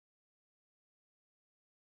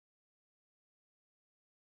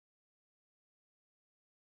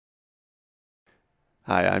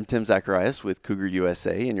Hi, I'm Tim Zacharias with Cougar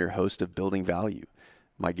USA and your host of Building Value.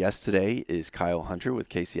 My guest today is Kyle Hunter with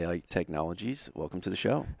KCI Technologies. Welcome to the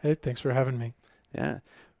show. Hey, thanks for having me. Yeah.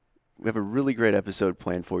 We have a really great episode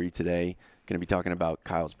planned for you today. Going to be talking about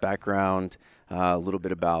Kyle's background, a little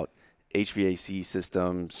bit about HVAC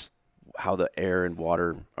systems, how the air and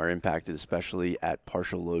water are impacted, especially at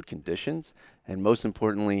partial load conditions. And most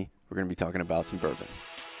importantly, we're going to be talking about some bourbon.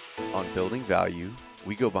 On Building Value,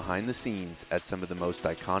 we go behind the scenes at some of the most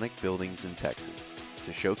iconic buildings in Texas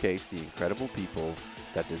to showcase the incredible people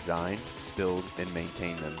that design, build, and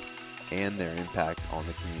maintain them and their impact on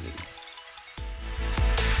the community.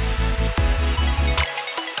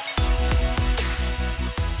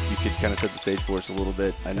 You could kind of set the stage for us a little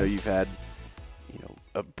bit. I know you've had,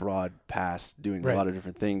 a broad past doing a lot of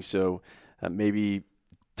different things. So maybe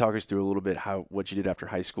talk us through a little bit what you did after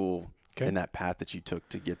high school and that path that you took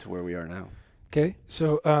to get to where we are now. Okay,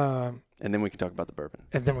 so and then we can talk about the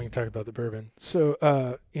bourbon.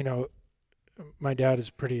 So, my dad is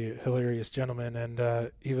a pretty hilarious gentleman,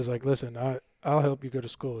 and he was like, listen, I'll help you go to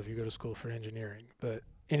school if you go to school for engineering, but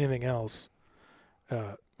anything else,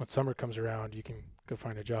 when summer comes around, you can go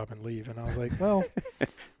find a job and leave. And I was like, well.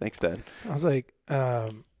 Thanks, Dad. I was like, I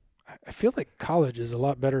feel like college is a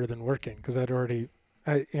lot better than working because I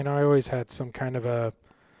always had some kind of a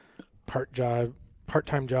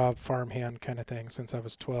part-time job, farmhand kind of thing since I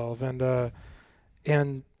was 12. And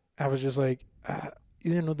I was just like,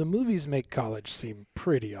 the movies make college seem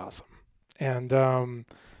pretty awesome. And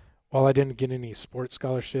while I didn't get any sports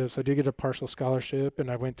scholarships, I did get a partial scholarship, and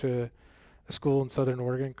I went to a school in Southern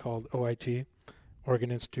Oregon called OIT,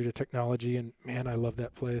 Oregon Institute of Technology, and man, I love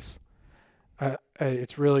that place.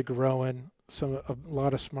 It's really growing. A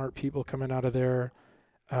lot of smart people coming out of there.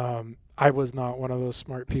 I was not one of those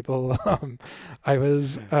smart people.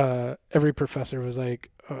 Every professor was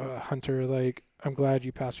like, Hunter, like, I'm glad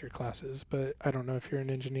you passed your classes, but I don't know if you're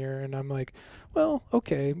an engineer. And I'm like, well,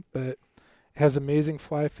 okay, but it has amazing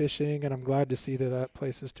fly fishing, and I'm glad to see that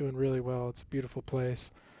place is doing really well. It's a beautiful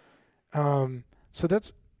place. So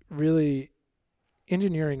that's really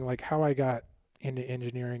engineering, like how I got into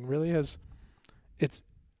engineering really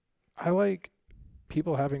I like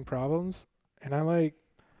people having problems, and I like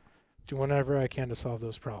do whatever I can to solve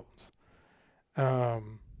those problems.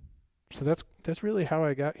 So that's really how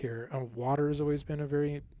I got here. Water has always been a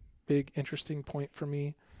very big, interesting point for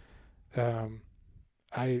me.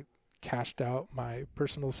 I cashed out my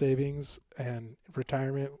personal savings and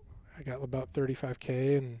retirement. I got about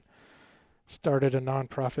 $35K and started a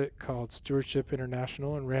nonprofit called Stewardship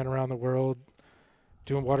International and ran around the world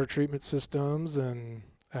doing water treatment systems, and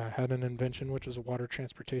had an invention, which was a water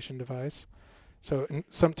transportation device. So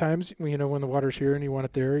sometimes, when the water's here and you want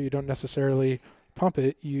it there, you don't necessarily pump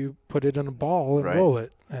it. You put it in a ball and roll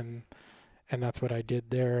it. And that's what I did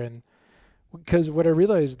there. And because what I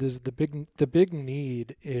realized is the big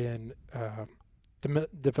need in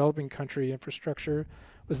developing country infrastructure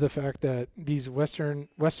was the fact that these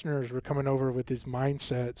Westerners were coming over with these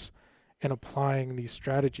mindsets and applying these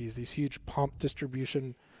strategies, these huge pump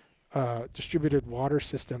distributed water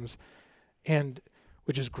systems, and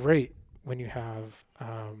which is great when you have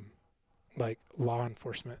like law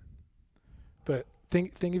enforcement. But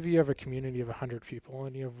think if you have a community of 100 people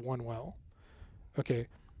and you have one well. Okay.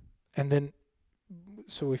 And then,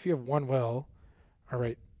 so if you have one well, all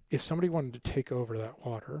right, if somebody wanted to take over that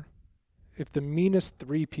water, if the meanest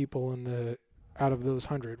 3 people out of those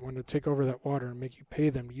 100 wanted to take over that water and make you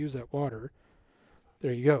pay them to use that water,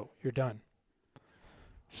 there you go, you're done.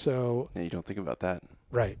 So. And you don't think about that.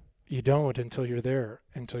 Right. You don't until you're there,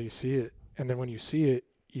 until you see it. And then when you see it,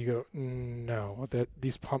 you go, no, that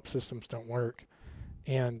these pump systems don't work.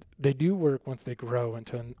 And they do work once they grow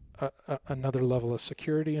into another level of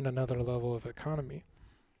security and another level of economy.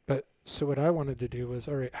 But so what I wanted to do was,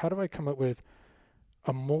 all right, how do I come up with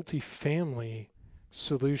a multifamily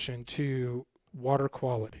solution to water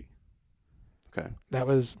quality? Okay. That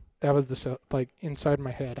was like inside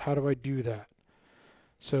my head. How do I do that?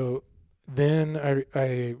 So then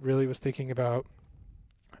I really was thinking about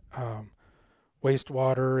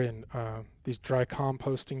wastewater and these dry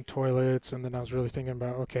composting toilets, and then I was really thinking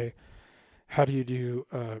about, okay, how do you do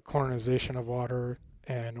chlorinization of water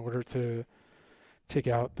in order to take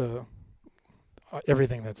out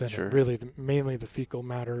everything that's in it, really mainly the fecal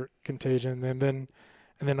matter contagion, and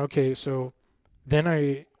then okay, so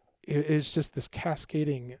then it's just this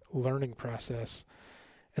cascading learning process,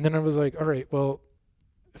 and then I was like, all right, well,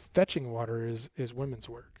 fetching water is women's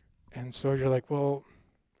work, and so you're like, well,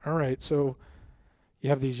 all right, so you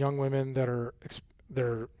have these young women that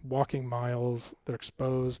they're walking miles, they're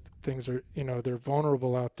exposed, things are, they're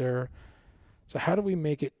vulnerable out there. So how do we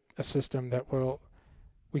make it a system that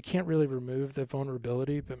we can't really remove the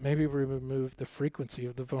vulnerability, but maybe we remove the frequency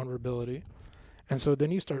of the vulnerability. And so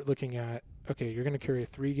then you start looking at, okay, you're going to carry a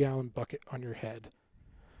 3-gallon bucket on your head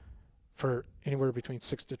for anywhere between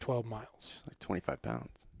 6 to 12 miles. Like 25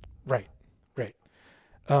 pounds. Right.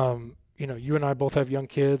 You and I both have young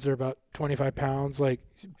kids. They're about 25 pounds. Like,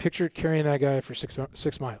 picture carrying that guy for 6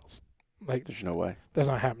 miles. Like, there's no way. That's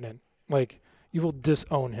not happening. Like, you will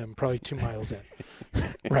disown him probably 2 miles in,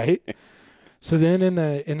 right? So then in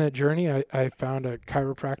that journey, I found a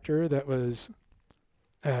chiropractor that was,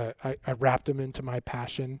 I wrapped him into my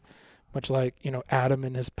passion, much like, Adam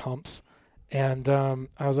and his pumps. And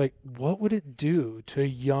I was like, what would it do to a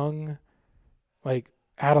young, like,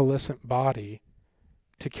 adolescent body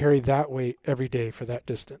to carry that weight every day for that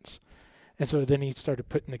distance? And so then he started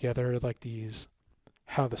putting together like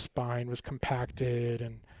how the spine was compacted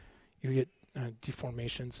and you get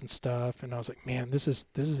deformations and stuff. And I was like, man, this is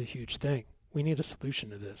a huge thing. We need a solution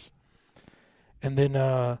to this. And then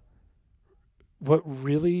the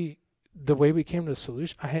way we came to the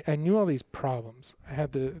solution, I knew all these problems. I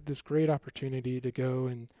had this great opportunity to go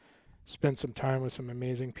and spend some time with some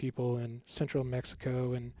amazing people in central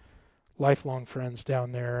Mexico and lifelong friends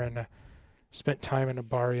down there. And spent time in a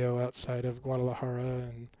barrio outside of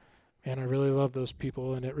Guadalajara. And I really loved those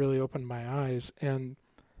people, and it really opened my eyes. And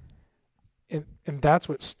that's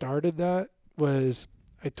what started that was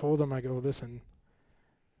I told them, I go, listen,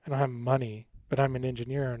 I don't have money, but I'm an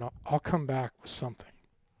engineer, and I'll come back with something.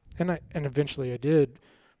 And eventually I did,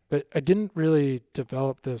 but I didn't really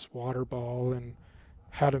develop this water ball and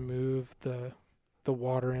how to move the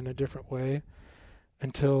water in a different way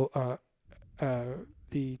until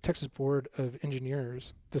the Texas Board of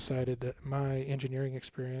Engineers decided that my engineering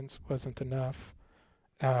experience wasn't enough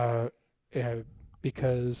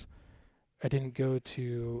because I didn't go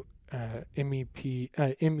to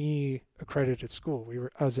ME accredited school.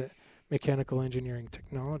 I was at Mechanical Engineering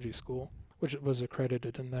Technology School, which was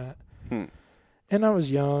accredited in that. And I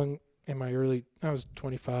was young I was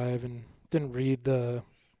 25 and didn't read the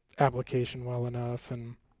application well enough,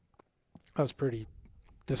 and I was pretty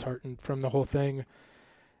disheartened from the whole thing,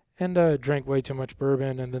 and drank way too much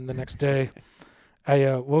bourbon. And then the next day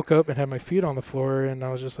I woke up and had my feet on the floor, and I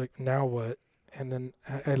was just like, now what? And then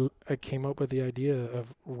I came up with the idea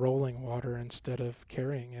of rolling water instead of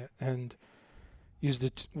carrying it, and used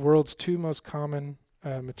the world's 2 most common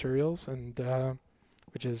materials, and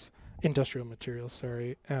which is industrial materials,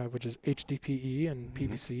 which is HDPE and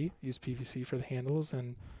PVC. Used PVC for the handles,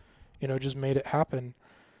 and just made it happen.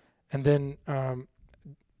 And then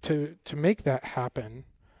to make that happen,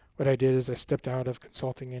 what I did is I stepped out of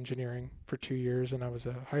consulting engineering for 2 years, and I was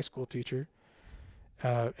a high school teacher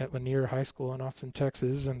at Lanier High School in Austin,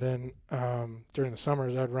 Texas. And then during the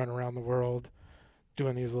summers, I'd run around the world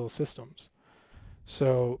doing these little systems.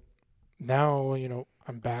 So now,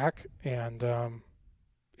 I'm back, and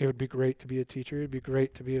it would be great to be a teacher. It'd be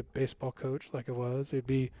great to be a baseball coach like I was. It'd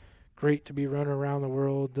be great to be running around the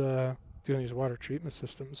world doing these water treatment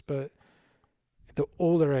systems. But the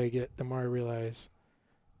older I get, the more I realize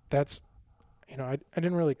that's, I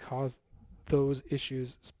didn't really cause those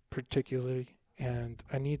issues particularly. And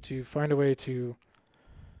I need to find a way to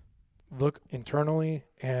look internally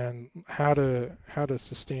and how to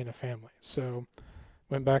sustain a family. So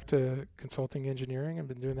went back to consulting engineering. I've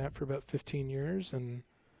been doing that for about 15 years. And,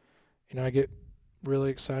 I get really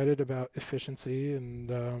excited about efficiency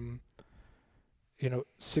and,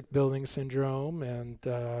 sick building syndrome. And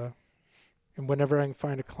whenever I can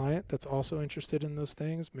find a client that's also interested in those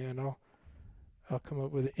things, man, I'll come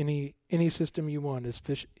up with any system you want as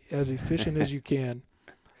efficient as you can.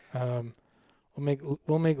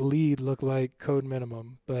 We'll make lead look like code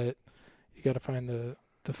minimum, but you got to find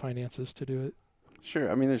the finances to do it.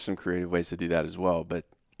 Sure. I mean, there's some creative ways to do that as well, but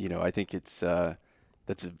I think it's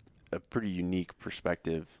that's a pretty unique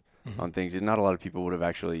perspective on things. And not a lot of people would have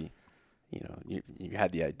actually, you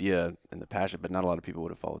had the idea and the passion, but not a lot of people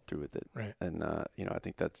would have followed through with it. Right. And I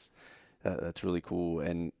think that's really cool,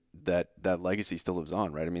 and that legacy still lives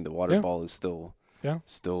on, right? I mean, the water ball is still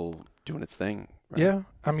doing its thing. Right? Yeah.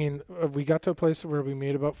 I mean, we got to a place where we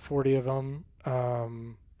made about 40 of them.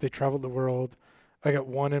 They traveled the world. I got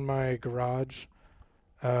one in my garage,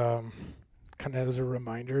 kind of as a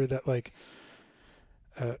reminder that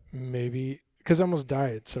maybe, because I almost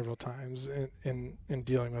died several times in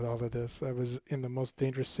dealing with all of this. I was in the most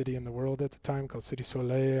dangerous city in the world at the time, called City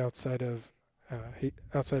Soleil, outside of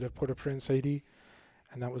Port-au-Prince, Haiti.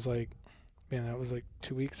 And that was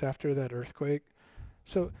 2 weeks after that earthquake.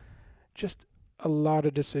 So just a lot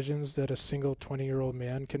of decisions that a single 20-year-old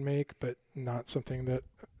man can make, but not something that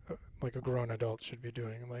like a grown adult should be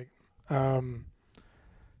doing. Like,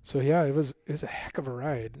 so yeah, it was a heck of a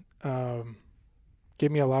ride.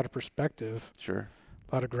 Gave me a lot of perspective, Sure.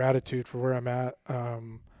 a lot of gratitude for where I'm at.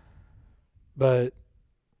 But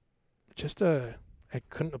just I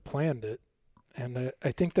couldn't have planned it, and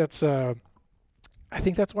I think that's why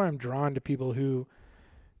I'm drawn to people who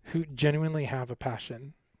genuinely have a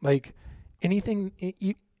passion. Like anything,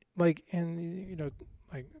 like, and you know,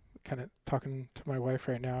 like kind of talking to my wife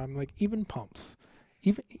right now. I'm like, even pumps,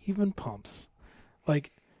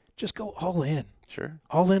 like just go all in. Sure.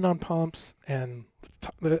 All in on pumps and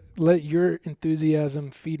let your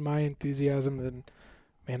enthusiasm feed my enthusiasm, and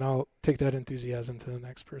man, I'll take that enthusiasm to the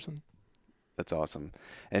next person. That's awesome.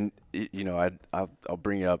 And you know, I'll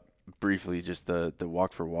bring up briefly just the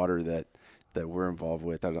Walk for Water that we're involved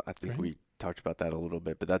with. I think we talked about that a little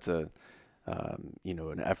bit, but that's a you know,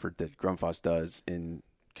 an effort that Grundfos does in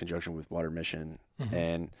conjunction with Water Mission,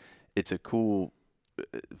 and it's a cool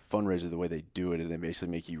fundraiser the way they do it, and they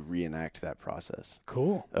basically make you reenact that process.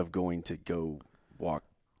 Cool. Of going to go walk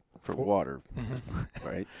for water,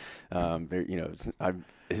 right? You know,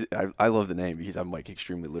 I love the name because I'm like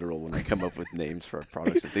extremely literal when I come up with names for our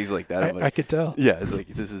products and things like that. I'm like, I could tell. Yeah, it's like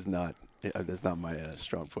this is not that's not my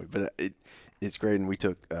strong point, but it's great. And we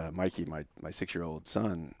took Mikey, my 6-year-old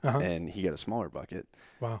son, and he got a smaller bucket.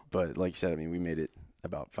 Wow. But like you said, I mean, we made it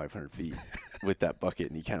about 500 feet with that bucket,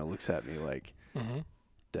 and he kind of looks at me like,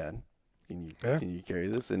 Dad, can you carry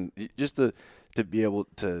this? And just to be able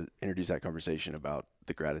to introduce that conversation about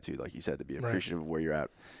the gratitude, like you said, to be appreciative of where you're at,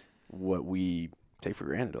 what we take for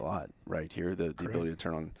granted a lot right here, the ability to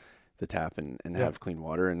turn on the tap and have clean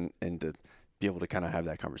water, and to be able to kind of have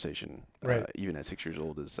that conversation, even at 6 years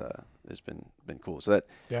old, has been cool. So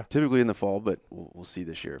that typically in the fall, but we'll see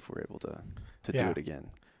this year if we're able to do it again.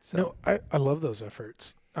 So no, I love those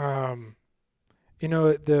efforts. You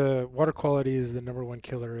know, the water quality is the #1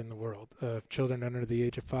 killer in the world of children under the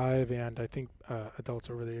age of 5, and I think adults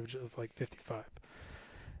over the age of like 55.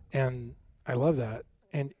 And I love that.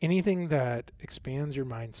 And anything that expands your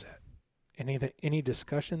mindset, any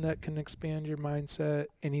discussion that can expand your mindset,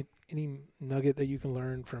 any nugget that you can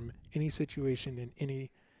learn from any situation in any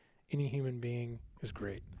human being is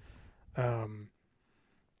great.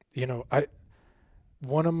 You know,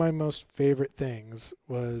 one of my most favorite things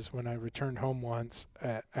was when I returned home once.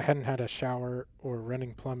 I hadn't had a shower or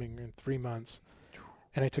running plumbing in 3 months,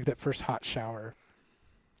 and I took that first hot shower.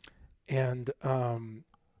 And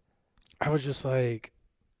I was just like,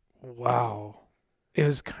 wow. It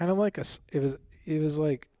was kind of like it was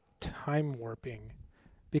like time warping,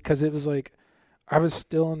 because it was like I was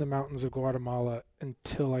still in the mountains of Guatemala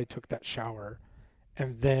until I took that shower,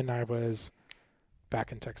 and then I was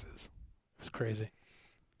back in Texas. It was crazy.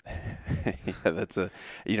 Yeah, that's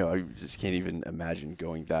you know, I just can't even imagine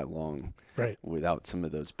going that long without some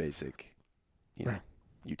of those basic, you know,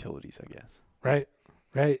 utilities, I guess. Right.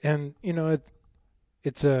 And you know,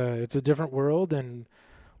 it's a different world, and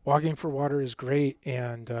walking for water is great,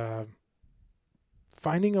 and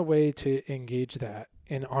finding a way to engage that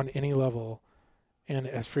on any level and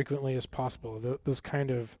as frequently as possible. Those kind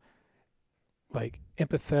of like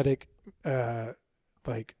empathetic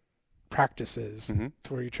like practices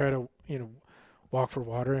to where you try to, you know, walk for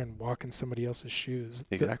water and walk in somebody else's shoes.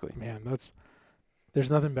 Exactly. Man,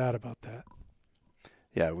 there's nothing bad about that.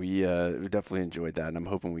 Yeah, we definitely enjoyed that, and I'm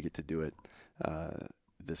hoping we get to do it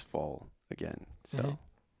this fall again. So,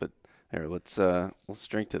 but here, let's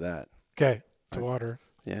drink to that. Okay, to water.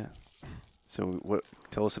 Yeah. So,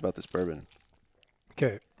 tell us about this bourbon.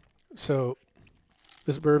 Okay, so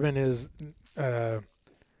this bourbon is the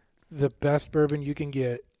best bourbon you can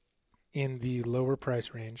get in the lower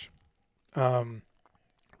price range.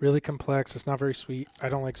 Really complex. It's not very sweet. I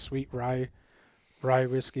don't like sweet rye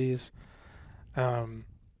whiskeys. I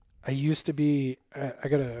used to be. I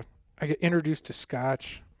got introduced to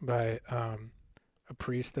Scotch by a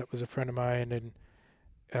priest that was a friend of mine, and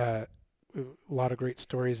a lot of great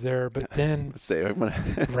stories there. But then, I'm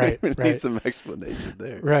gonna need some explanation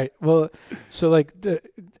there. Right. Well, so like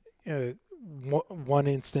one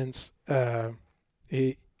instance,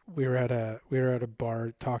 we were at a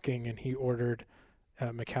bar talking, and he ordered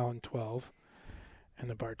Macallan 12, and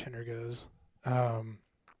the bartender goes,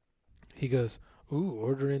 he goes, "Ooh,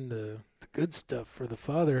 ordering the good stuff for the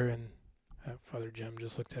father," and Father Jim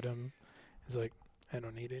just looked at him. He's like, "I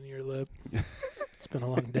don't need any of your lip. It's been a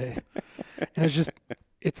long day." And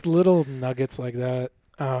it's little nuggets like that.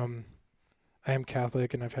 I am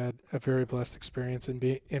Catholic, and I've had a very blessed experience in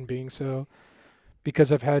being so,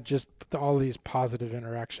 because I've had just all these positive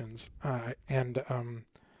interactions. And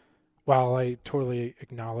while I totally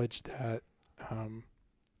acknowledge that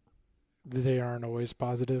they aren't always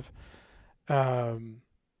positive. I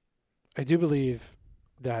do believe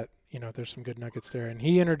that, there's some good nuggets there. And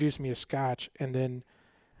he introduced me to Scotch, and then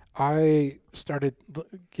I started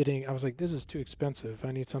I was like, this is too expensive.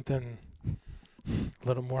 I need something a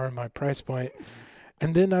little more in my price point.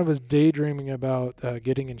 And then I was daydreaming about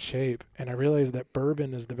getting in shape, and I realized that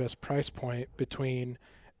bourbon is the best price point between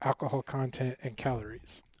alcohol content and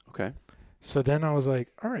calories. Okay. So then I was like,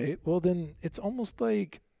 all right, well then it's almost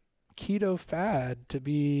like keto fad to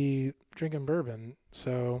be drinking bourbon.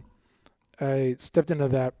 So I stepped into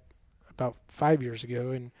that about 5 years ago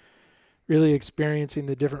and really experiencing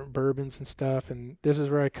the different bourbons and stuff. And this is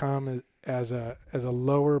where I come as a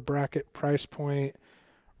lower bracket price point,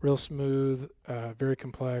 real smooth, very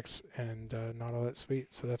complex, and not all that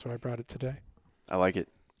sweet. So that's why I brought it today. I like it.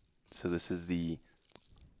 So this is the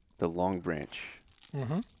Long Branch.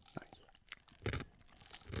 Mm-hmm.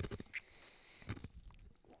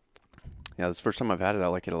 Yeah, this is the first time I've had it. I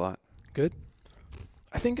like it a lot. Good.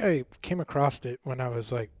 I think I came across it when I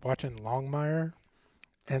was like watching Longmire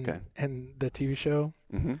and the TV show.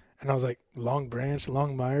 Mm-hmm. And I was like, Long Branch,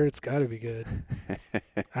 Longmire, it's got to be good.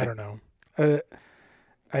 I don't know.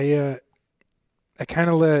 I kind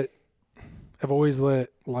of I've always let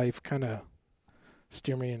life kind of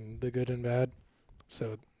steer me in the good and bad.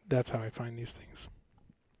 So that's how I find these things.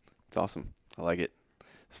 It's awesome. I like it.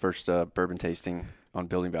 It's first bourbon tasting on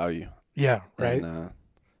Building Value. Yeah, right. And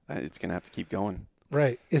it's going to have to keep going.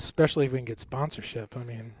 Right, especially if we can get sponsorship. I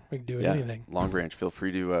mean, we can do anything. Long Branch, feel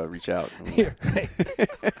free to reach out. Yeah, right.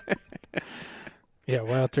 Yeah,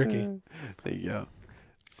 Wild Turkey. There you go.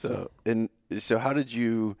 So how did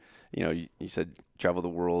you said travel the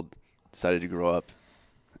world, decided to grow up.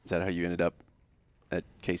 Is that how you ended up at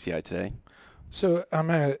KCI today? So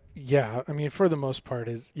for the most part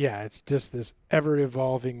it's just this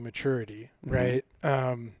ever-evolving maturity, right?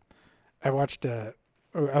 I watched I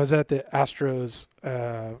was at the Astros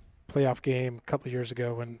playoff game a couple of years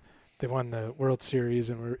ago when they won the World Series,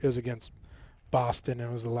 and it was against Boston, and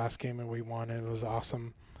it was the last game, and we won, and it was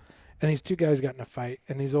awesome. And these two guys got in a fight,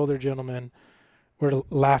 and these older gentlemen were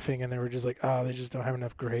laughing, and they were just like, oh, they just don't have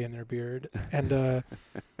enough gray in their beard. And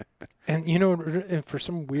and for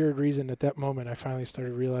some weird reason at that moment, I finally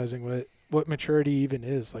started realizing what maturity even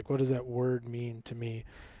is. Like, what does that word mean to me?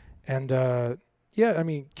 And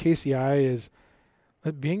KCI is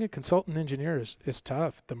being a consultant engineer is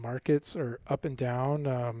tough. The markets are up and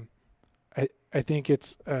down. I think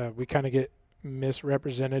it's we kind of get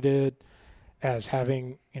misrepresented as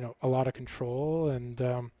having a lot of control, and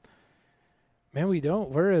man, we don't.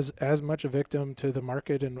 We're as much a victim to the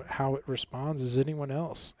market and how it responds as anyone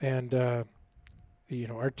else. And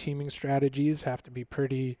our teaming strategies have to be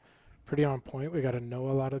pretty on point. We got to know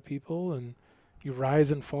a lot of people, and you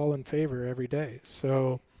rise and fall in favor every day.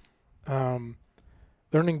 So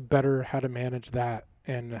learning better how to manage that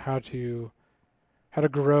and how to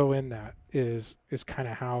grow in that is kind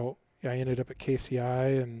of how I ended up at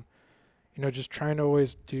KCI, and just trying to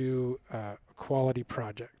always do a quality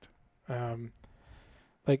project.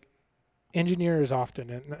 Like engineers often,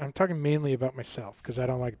 and I'm talking mainly about myself because I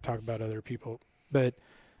don't like to talk about other people, but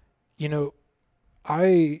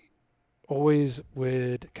I always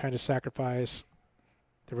would kind of sacrifice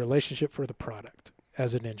the relationship for the product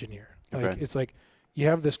as an engineer. Like It's like you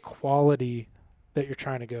have this quality that you're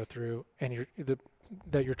trying to go through and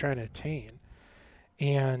that you're trying to attain,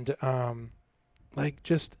 and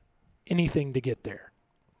just anything to get there.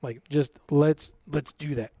 Like, just let's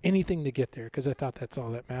do that. Anything to get there, because I thought that's all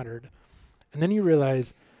that mattered. And then you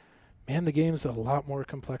realize, man, the game's a lot more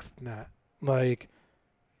complex than that. Like,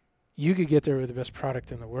 you could get there with the best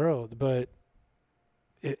product in the world, but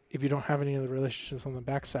if you don't have any of the relationships on the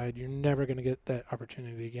backside, you're never going to get that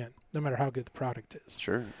opportunity again, no matter how good the product is.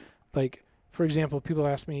 Sure. Like, for example, people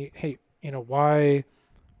ask me, hey, why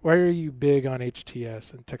are you big on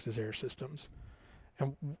HTS and Texas Air Systems?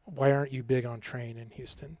 And why aren't you big on Trane in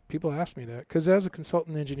Houston? People ask me that because as a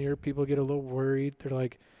consultant engineer, people get a little worried. They're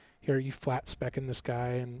like, here, are you flat specking this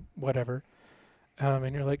guy and whatever?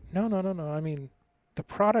 And you're like, no. I mean, the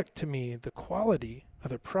product to me, the quality of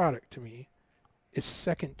the product to me is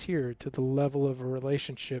second tier to the level of a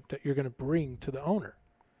relationship that you're going to bring to the owner.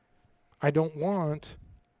 I don't want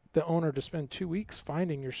the owner to spend 2 weeks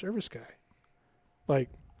finding your service guy. Like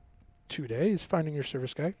 2 days finding your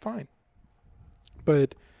service guy, fine.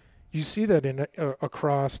 But you see that in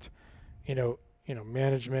across,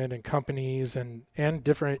 management and companies and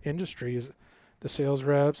different industries, the sales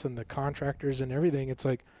reps and the contractors and everything. It's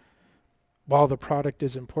like, while the product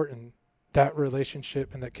is important, that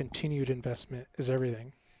relationship and that continued investment is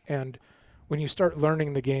everything. And when you start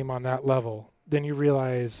learning the game on that level, then you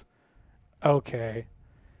realize okay,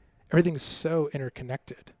 everything's so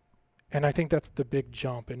interconnected. And I think that's the big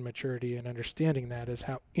jump in maturity and understanding that is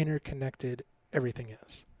how interconnected everything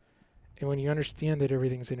is. And when you understand that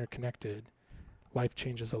everything's interconnected, life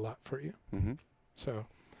changes a lot for you. Mm-hmm. So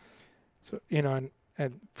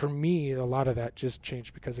and for me, a lot of that just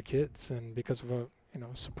changed because of kids and because of a,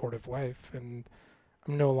 supportive wife. And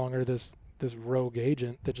I'm no longer this rogue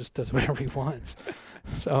agent that just does whatever he wants.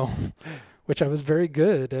 So, which I was very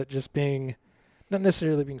good at, just being, not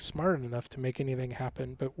necessarily being smart enough to make anything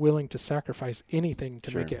happen, but willing to sacrifice anything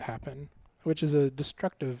to make it happen, which is a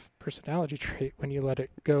destructive personality trait when you let it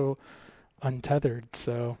go untethered.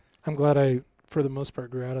 So I'm glad I, for the most part,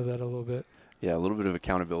 grew out of that a little bit. Yeah, a little bit of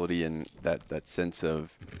accountability and that sense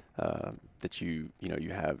of that you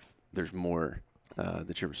have, there's more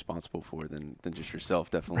that you're responsible for than just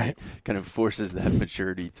yourself. Definitely kind of forces that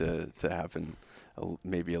maturity to happen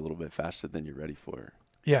maybe a little bit faster than you're ready for.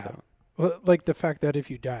 Yeah. So. Well, like the fact that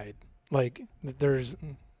if you died, like there's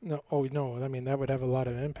no, I mean, that would have a lot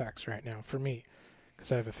of impacts right now for me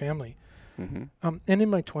because I have a family. Mm-hmm. And in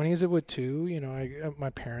my 20s, it would too,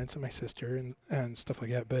 my parents and my sister and stuff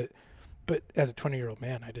like that. But as a 20-year-old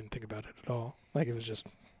man, I didn't think about it at all. Like it's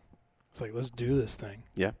like, let's do this thing.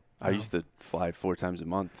 Yeah. I used to fly 4 times a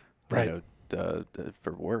month,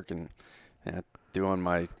 for work, and I threw on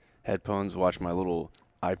my headphones, watch my little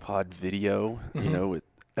iPod video, with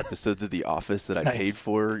episodes of The Office that I paid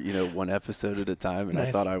for, one episode at a time, and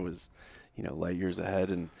I thought I was, light years ahead,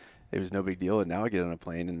 and it was no big deal. And now I get on a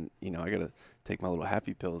plane, and I got to take my little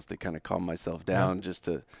happy pills to kind of calm myself down, just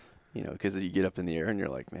to, because you get up in the air and you're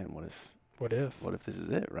like, man, what if this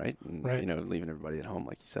is it, right? And leaving everybody at home,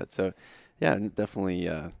 like you said. So, yeah, definitely.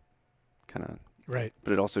 Kind of right,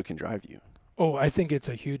 but it also can drive you. Oh, I think it's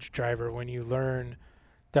a huge driver when you learn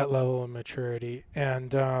that level of maturity,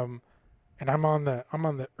 and I'm on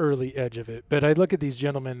the early edge of it. But I look at these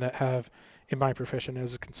gentlemen that have, in my profession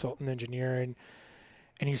as a consultant engineer, and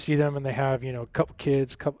you see them, and they have a couple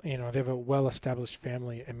kids, they have a well-established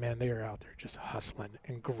family, and man, they are out there just hustling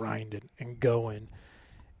and grinding and going,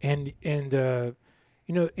 and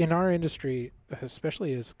in our industry,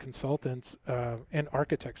 especially as consultants and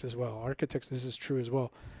architects as well. Architects, this is true as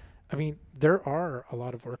well. I mean, there are a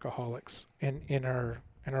lot of workaholics in our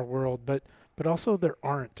world, but also there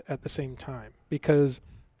aren't at the same time, because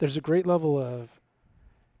there's a great level of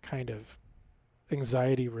kind of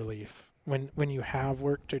anxiety relief when you have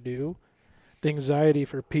work to do. The anxiety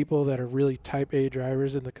for people that are really type A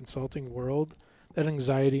drivers in the consulting world, that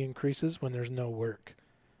anxiety increases when there's no work.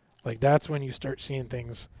 Like that's when you start seeing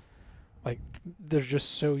things like they're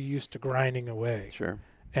just so used to grinding away. Sure.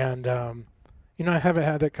 And, I haven't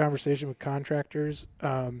had that conversation with contractors.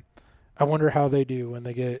 I wonder how they do when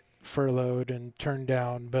they get furloughed and turned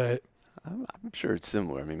down, but I'm sure it's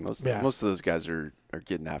similar. I mean, most of those guys are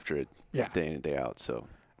getting after it day in and day out. So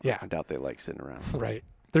I doubt they like sitting around. Right.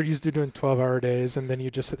 They're used to doing 12-hour days, and then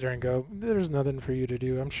you just sit there and go, there's nothing for you to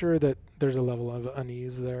do. I'm sure that there's a level of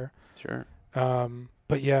unease there. Sure.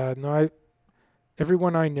 But yeah, no,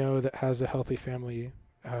 everyone I know that has a healthy family,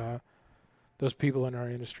 those people in our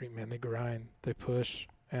industry, man, they grind, they push,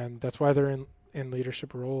 and that's why they're in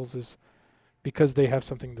leadership roles, is because they have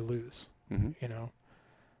something to lose. Mm-hmm.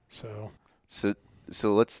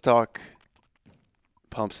 So let's talk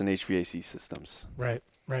pumps and HVAC systems. Right.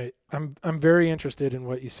 I'm very interested in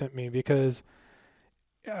what you sent me, because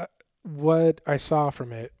what I saw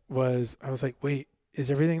from it was, I was like, wait, is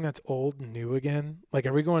everything that's old new again? Like,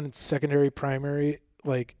 are we going secondary, primary?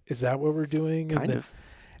 Like, is that what we're doing? Kind of.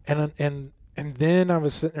 And then I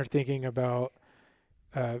was sitting there thinking about,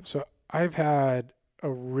 so I've had a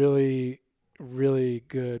really, really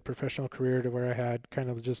good professional career to where I had kind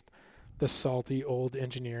of just the salty old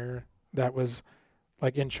engineer that was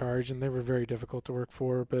like in charge, and they were very difficult to work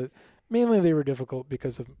for, but mainly they were difficult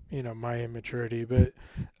because of, my immaturity. But,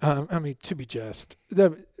 I mean, to be just,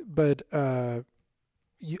 but I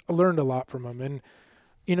learned a lot from them. And,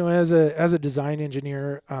 as a design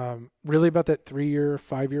engineer, really about that 3-year,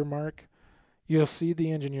 5-year mark, you'll see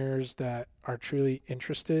the engineers that are truly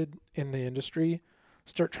interested in the industry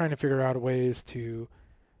start trying to figure out ways to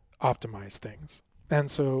optimize things. And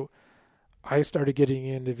so I started getting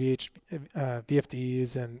into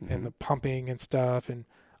VFDs and the pumping and stuff, and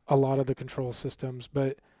a lot of the control systems.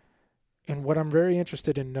 And what I'm very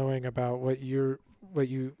interested in knowing about what you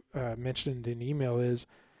mentioned in email is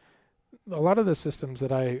a lot of the systems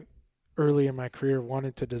that I early in my career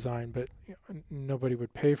wanted to design, but nobody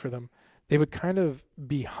would pay for them. They would kind of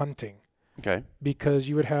be hunting. Okay. Because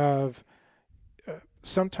you would have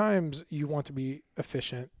sometimes you want to be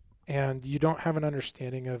efficient, and you don't have an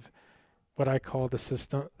understanding of what I call the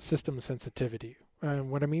system sensitivity.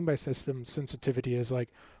 And what I mean by system sensitivity is like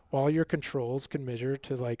while your controls can measure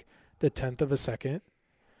to like the 10th of a second,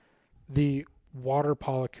 the water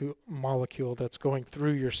molecule that's going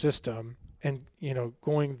through your system and,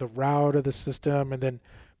 going the route of the system and then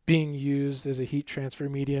being used as a heat transfer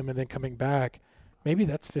medium and then coming back, maybe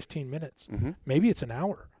that's 15 minutes. Mm-hmm. Maybe it's an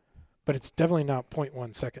hour, but it's definitely not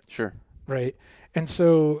 0.1 seconds. Sure. Right. And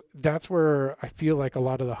so that's where I feel like a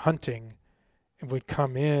lot of the hunting would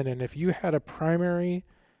come in. And if you had a primary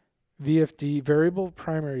VFD, variable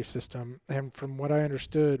primary system, and from what I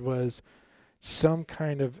understood was some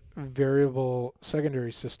kind of variable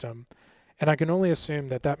secondary system, and I can only assume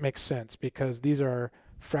that that makes sense because these are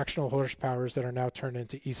fractional horsepowers that are now turned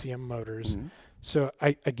into ECM motors. Mm-hmm. So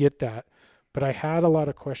I get that. But I had a lot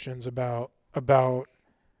of questions about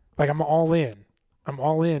like I'm all in,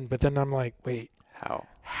 but then I'm like, wait,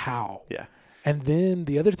 how? Yeah. And then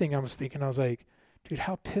the other thing I was thinking, I was like, dude,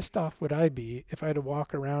 how pissed off would I be if I had to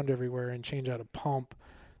walk around everywhere and change out a pump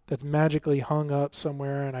that's magically hung up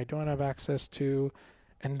somewhere and I don't have access to?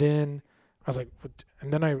 And then I was like,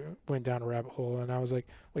 and then I went down a rabbit hole and I was like,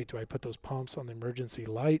 wait, do I put those pumps on the emergency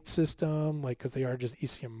light system? Like, because they are just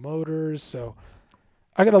ECM motors. So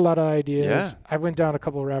I got a lot of ideas. Yeah. I went down a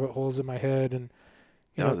couple of rabbit holes in my head and,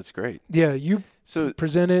 that's great. Yeah, you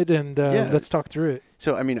presented and let's talk through it.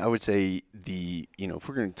 So, I mean, I would say if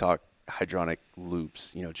we're going to talk hydronic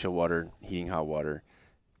loops, chill water, heating hot water,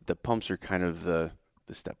 the pumps are kind of the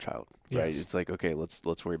stepchild, right? Yes. It's like, okay, let's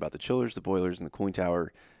worry about the chillers, the boilers, and the cooling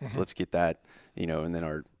tower. Mm-hmm. Let's get that, and then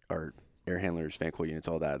our air handlers, fan coil units,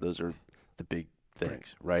 all that. Those are the big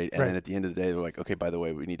things, right? And then at the end of the day, they're like, okay, by the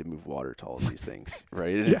way, we need to move water to all of these things,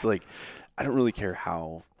 right? And it's like, I don't really care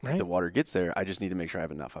how the water gets there. I just need to make sure I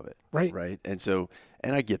have enough of it, right? And so,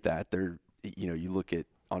 and I get that. You look at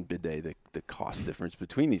on bid day the cost difference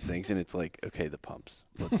between these things, and it's like, okay, the pumps,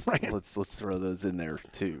 let's throw those in there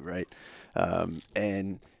too, right?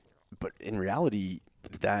 But in reality,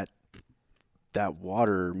 that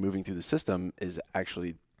water moving through the system is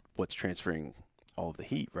actually what's transferring all of the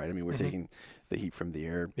heat, right? I mean, we're taking the heat from the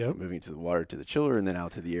air, moving to the water to the chiller, and then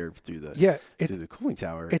out to the air through the cooling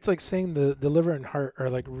tower. It's like saying the liver and heart are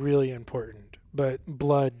like really important, but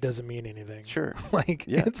blood doesn't mean anything. Sure.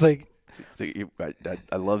 It's like.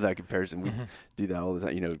 I love that comparison. We do that all the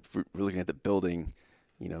time. If we're looking at the building,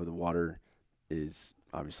 the water is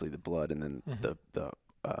obviously the blood, and then the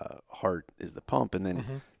heart is the pump, and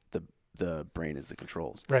then the brain is the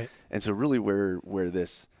controls. Right. And so really where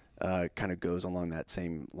this kind of goes along that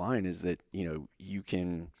same line is that, you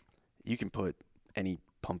can put any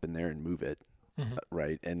pump in there and move it,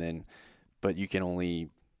 right? And then, but you can only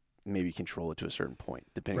maybe control it to a certain point,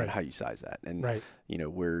 depending on how you size that. And,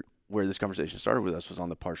 where this conversation started with us was on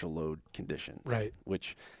the partial load conditions, right?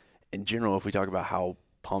 Which in general, if we talk about how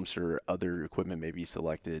pumps or other equipment may be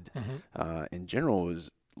selected, in general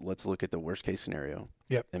is let's look at the worst case scenario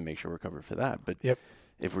and make sure we're covered for that. But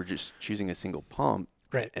if we're just choosing a single pump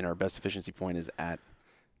and our best efficiency point is at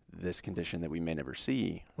this condition that we may never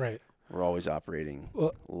see, we're always operating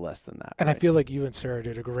less than that. And I feel like you and Sarah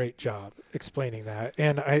did a great job explaining that.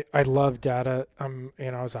 And I love data.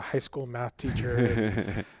 I was a high school math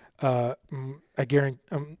teacher. I guarantee,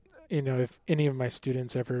 if any of my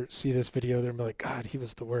students ever see this video, they're like, God, he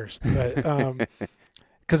was the worst. But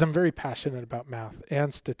because I'm very passionate about math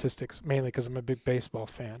and statistics, mainly because I'm a big baseball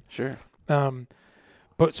fan. Sure.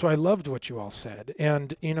 But so I loved what you all said.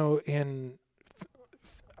 And,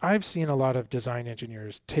 I've seen a lot of design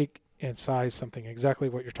engineers take and size something exactly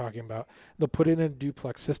what you're talking about. They'll put it in a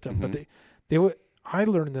duplex system, but they would. I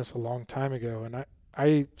learned this a long time ago, and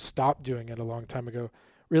I stopped doing it a long time ago.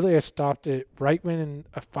 Really, I stopped it right when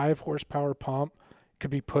a 5 horsepower pump could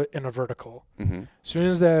be put in a vertical. As soon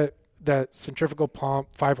as that centrifugal pump,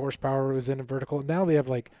 5 horsepower, was in a vertical, now they have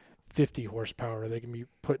like 50 horsepower. They can be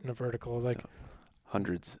put in a vertical, like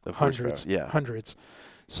hundreds of horsepower. Yeah, hundreds.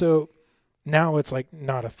 So now it's like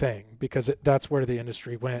not a thing because that's where the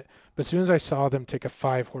industry went. But as soon as I saw them take a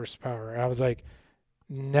 5 horsepower, I was like,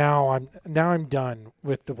 now I'm done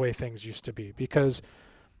with the way things used to be, because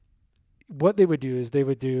what they would do is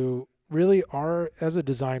really as a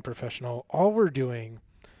design professional, all we're doing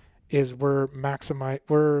is we're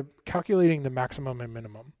calculating the maximum and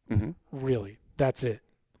minimum. Really, that's it.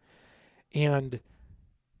 And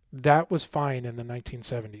that was fine in the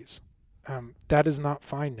 1970s. That is not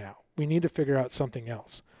fine now. We need to figure out something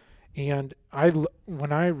else. And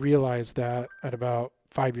when I realized that at about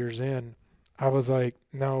 5 years in, I was like,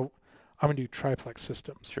 no, I'm going to do triplex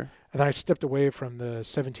systems. Sure. And then I stepped away from the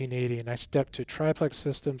 1780 and I stepped to triplex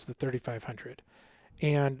systems, the 3500.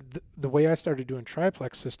 And the way I started doing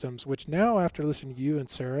triplex systems, which now after listening to you and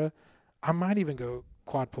Sarah, I might even go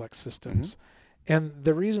quadplex systems. And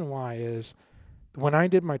the reason why is when I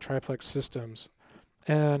did my triplex systems,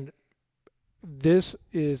 and this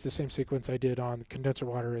is the same sequence I did on condenser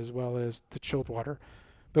water as well as the chilled water.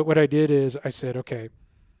 But what I did is I said, okay,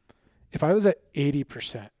 if I was at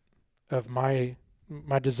 80% of my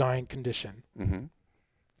design condition,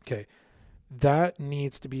 okay, that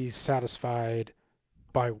needs to be satisfied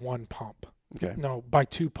by one pump. Okay. No, by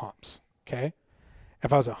two pumps. Okay.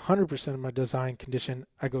 If I was 100% of my design condition,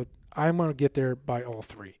 I'm going to get there by all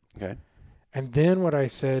three. Okay. And then what I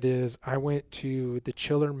said is I went to the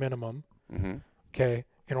chiller minimum. Okay.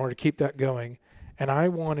 In order to keep that going. And I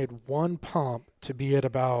wanted one pump to be at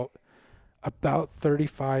about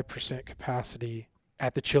 35% capacity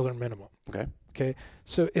at the chiller minimum. Okay. Okay.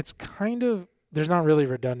 So it's kind of, there's not really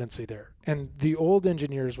redundancy there. And the old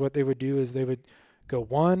engineers, what they would do is they would go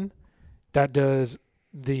one, that does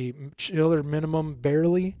the chiller minimum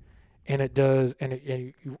barely, and it does,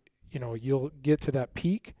 and you'll get to that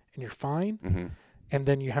peak and you're fine. And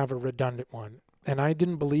then you have a redundant one. And I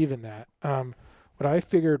didn't believe in that. What I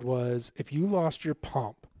figured was if you lost your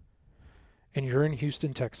pump and you're in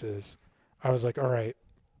Houston, Texas, I was like, all right,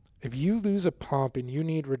 if you lose a pump and you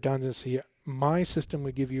need redundancy, my system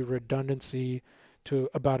would give you redundancy to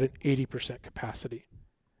about an 80% capacity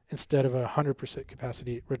instead of 100%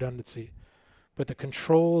 capacity redundancy. But the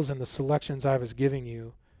controls and the selections I was giving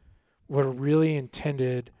you were really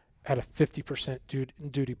intended at a 50%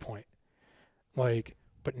 duty point.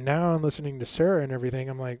 But now I'm listening to Sarah and everything,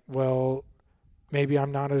 I'm like, well, maybe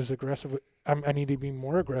I'm not as aggressive. I need to be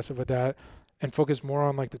more aggressive with that and focus more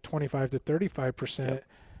on like the 25 to 35%.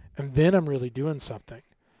 And then I'm really doing something.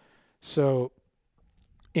 So,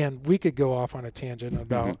 and we could go off on a tangent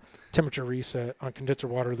about temperature reset on condenser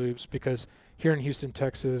water loops, because here in Houston,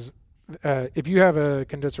 Texas, if you have a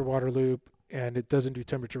condenser water loop and it doesn't do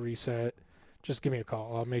temperature reset, just give me a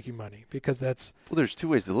call. I'll make you money, because that's... Well, there's two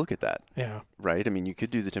ways to look at that. Yeah. Right? I mean, you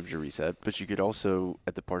could do the temperature reset, but you could also,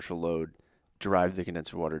 at the partial load, drive the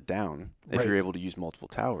condenser water down if you're able to use multiple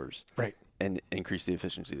towers. Right. And increase the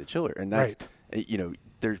efficiency of the chiller. And that's,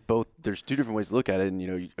 there's two different ways to look at it.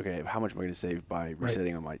 And, okay, how much am I going to save by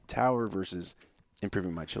resetting on my tower versus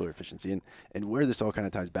improving my chiller efficiency? And where this all kind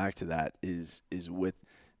of ties back to that is with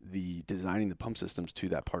the designing the pump systems to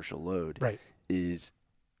that partial load, is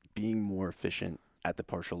being more efficient at the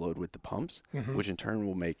partial load with the pumps, which in turn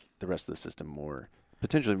will make the rest of the system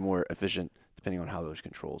potentially more efficient, depending on how those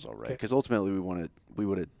controls are Because ultimately we want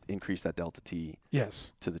to increase that delta T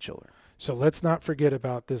to the chiller. So let's not forget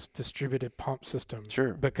about this distributed pump system.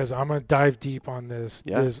 Sure. Because I'm going to dive deep on this.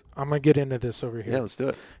 Yeah. I'm going to get into this over here. Yeah, let's do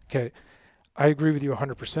it. Okay. I agree with you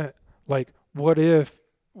 100%. Like, what if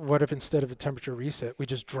instead of a temperature reset, we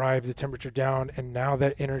just drive the temperature down and now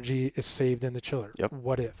that energy is saved in the chiller? Yep.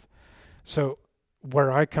 What if? So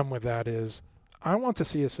where I come with that is I want to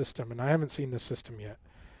see a system, and I haven't seen this system yet,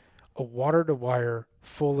 a water-to-wire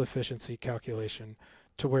full efficiency calculation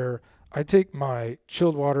to where I take my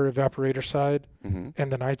chilled water evaporator side and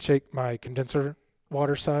then I take my condenser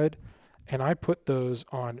water side and I put those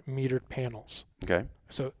on metered panels. Okay.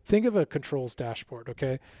 So think of a controls dashboard,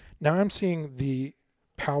 okay? Now I'm seeing the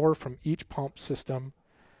power from each pump system,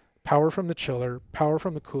 power from the chiller, power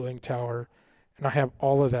from the cooling tower, and I have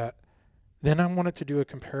all of that. Then I wanted to do a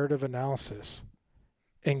comparative analysis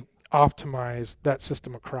and optimize that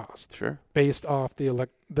system across. Sure. Based off the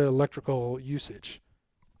electrical usage.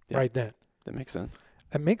 Yep. Right then. That makes sense.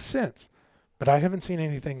 That makes sense. But I haven't seen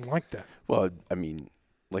anything like that. Well, I mean,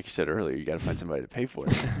 like you said earlier, you got to find somebody to pay for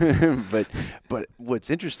it. but what's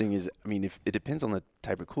interesting is, I mean, if it depends on the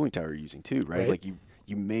type of cooling tower you're using too, right? Like you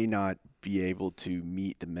may not be able to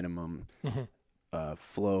meet the minimum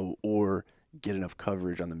flow or get enough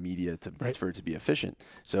coverage on the media for it to be efficient.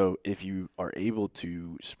 So if you are able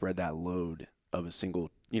to spread that load of a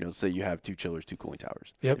single, say you have two chillers, two cooling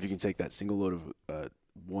towers. Yep. If you can take that single load of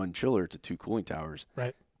one chiller to two cooling towers,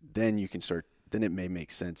 then you can start. Then it may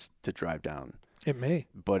make sense to drive down. It may.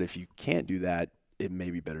 But if you can't do that, it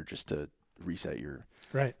may be better just to reset your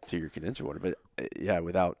to your condenser water.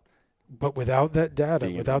 But without that data,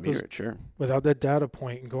 without that data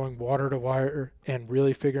point and going water to wire and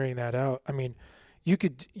really figuring that out, I mean, you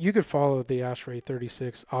could follow the ASHRAE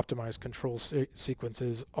 36 optimized control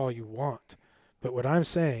sequences all you want. But what I'm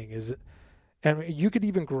saying is, and you could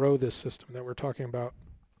even grow this system that we're talking about.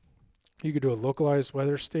 You could do a localized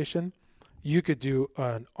weather station. You could do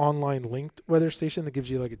an online linked weather station that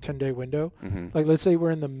gives you like a 10-day window. Like, let's say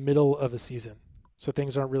we're in the middle of a season, so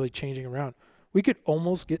things aren't really changing around. We could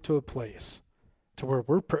almost get to a place to where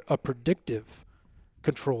we're a predictive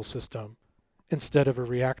control system instead of a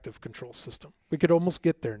reactive control system. We could almost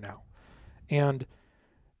get there now. And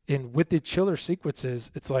with the chiller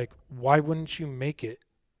sequences, it's like, why wouldn't you make it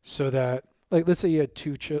so that, like, let's say you had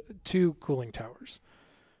two cooling towers.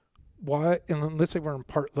 Why? And let's say we're in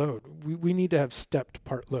part load. We need to have stepped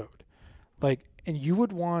part load. Like, and you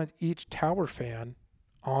would want each tower fan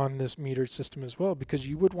on this metered system as well, because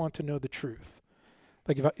you would want to know the truth.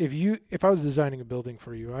 Like if I was designing a building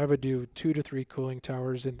for you, I would do 2 to 3 cooling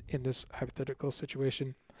towers in this hypothetical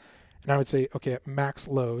situation. And I would say, okay, at max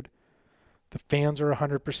load, the fans are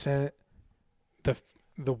 100%,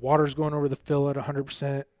 the water's going over the fill at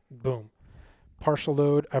 100%, boom. Partial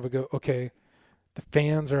load, I would go, okay, the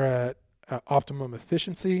fans are at optimum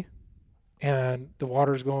efficiency and the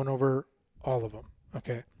water's going over all of them.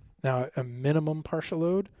 Okay. Now, a minimum partial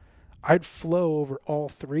load, I'd flow over all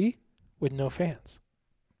 3 with no fans.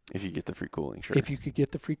 If you get the free cooling, sure. If you could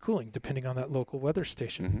get the free cooling, depending on that local weather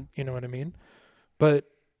station. Mm-hmm. You know what I mean? But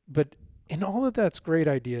in all of that's great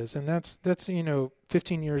ideas, and that's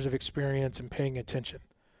 15 years of experience and paying attention.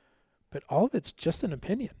 But all of it's just an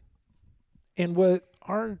opinion. And what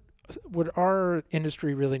our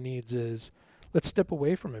industry really needs is, let's step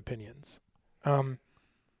away from opinions.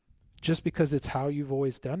 Just because it's how you've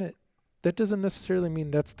always done it, that doesn't necessarily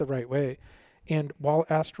mean that's the right way. And while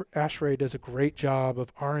ASHRAE does a great job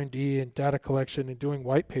of R&D and data collection and doing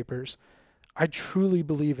white papers, I truly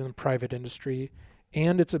believe in the private industry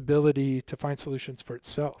and its ability to find solutions for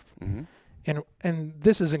itself. Mm-hmm. And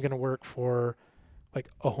this isn't going to work for like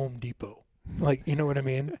a Home Depot, like, you know what I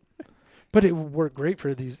mean? But it would work great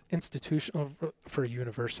for these institutional, for a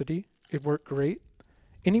university. It worked great.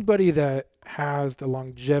 Anybody that has the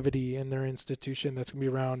longevity in their institution that's going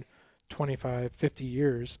to be around 25, 50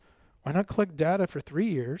 years, why not collect data for 3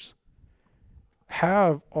 years,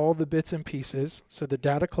 have all the bits and pieces, so the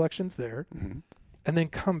data collection's there, mm-hmm. and then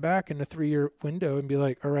come back in a 3-year window and be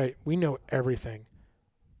like, all right, we know everything,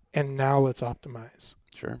 and now let's optimize.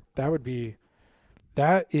 Sure.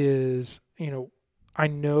 That is, I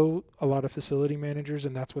know a lot of facility managers,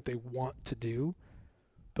 and that's what they want to do,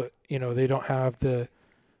 but, they don't have the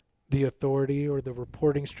authority or the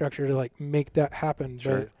reporting structure to like make that happen.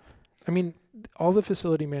 Sure. But I mean, all the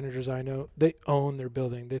facility managers I know, they own their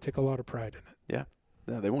building. They take a lot of pride in it. Yeah.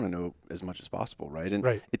 They want to know as much as possible, right? And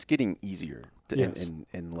right. It's getting easier Yes.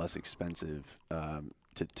 and less expensive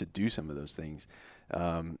to do some of those things.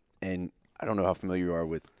 And I don't know how familiar you are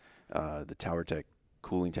with the TowerTech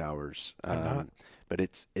cooling towers. I'm not. But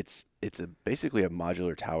it's basically a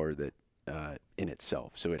modular tower that in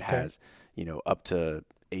itself. So it has, up to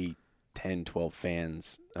 8, 10, 12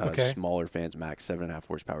 fans, Okay. smaller fans, max 7.5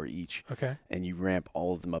 horsepower each. Okay. And you ramp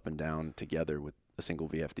all of them up and down together with a single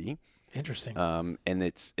VFD. Interesting. And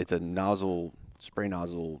it's a spray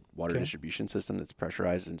nozzle water distribution system that's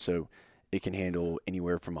pressurized, and so it can handle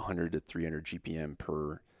anywhere from 100 to 300 GPM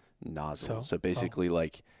per nozzle. So basically,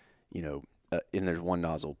 and there's one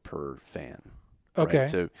nozzle per fan.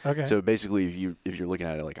 Okay. Right? So basically, if you're looking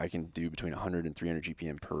at it, like I can do between 100 and 300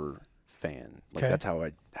 GPM per fan. Like that's how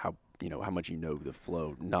much the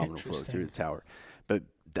flow, nominal flow through the tower. But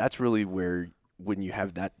that's really where, when you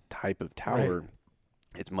have that type of tower, Right.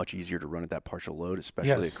 it's much easier to run at that partial load,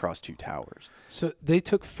 especially across 2 towers. So they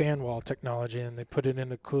took fan wall technology and they put it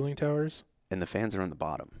into cooling towers. And the fans are on the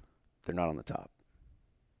bottom; they're not on the top.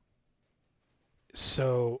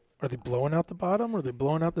 So are they blowing out the bottom or are they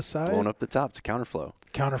blowing out the side? Blowing up the top. It's a counterflow.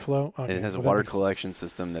 Counterflow. Okay. And it has a water collection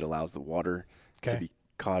system that allows the water Okay. to be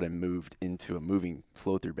caught and moved into a moving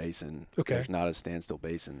flow-through basin. Okay. There's not a standstill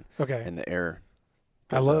basin. Okay. And the air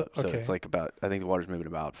I goes love. up. So Okay. it's like I think the water's moving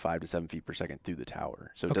about 5 to 7 feet per second through the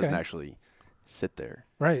tower. So it doesn't actually sit there.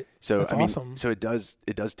 Right. So That's awesome. So it does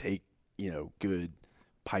take, good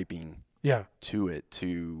piping Yeah. to it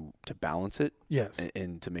to balance it. Yes.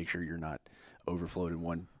 And to make sure you're not overflowed in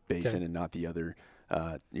one basin and not the other.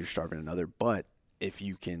 You're starving another. But if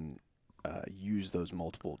you can use those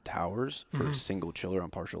multiple towers for a single chiller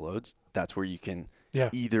on partial loads, that's where you can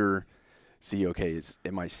either see, okay,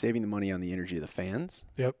 am I saving the money on the energy of the fans?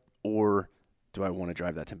 Yep. Or do I want to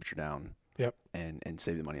drive that temperature down? Yep. And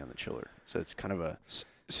save the money on the chiller? So it's kind of a...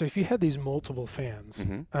 So if you had these multiple fans,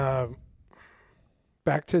 Mhm.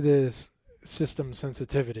 Back to this system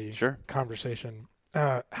sensitivity Sure. conversation,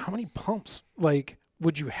 how many pumps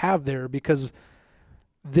would you have there? Because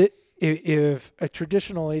if a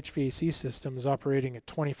traditional HVAC system is operating at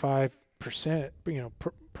 25%,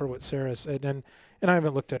 per what Sarah said, and I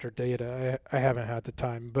haven't looked at her data, I haven't had the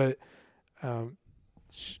time, but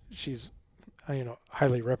she's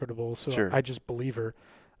highly reputable, so Sure. I just believe her.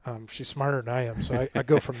 She's smarter than I am, so I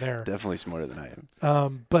go from there. Definitely smarter than I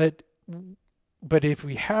am. But But if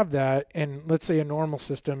we have that, and let's say a normal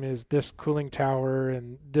system is this cooling tower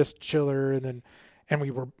and this chiller, and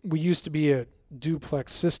we used to be a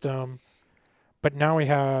duplex system, but now we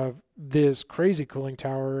have this crazy cooling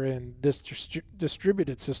tower and this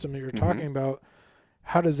distributed system that you're talking about.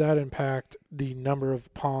 How does that impact the number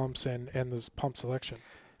of pumps and this pump selection?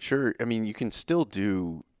 Sure. I mean, you can still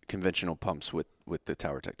do conventional pumps with the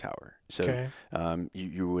TowerTech tower. So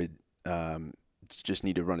you would just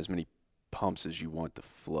need to run as many pumps as you want the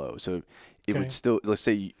flow. So it would still, let's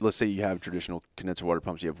say you have traditional condenser water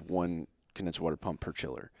pumps. You have one condenser water pump per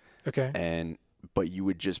chiller. Okay. But you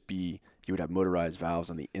would have motorized valves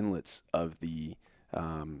on the inlets of the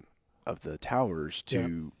towers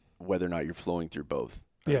to whether or not you're flowing through both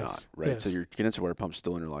or not, right? Yes. So your condenser water pump's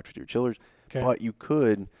still interlocked with your chillers, Okay. but you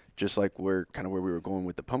could, just like where we were going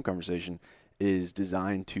with the pump conversation, is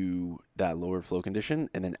designed to that lower flow condition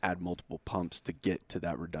and then add multiple pumps to get to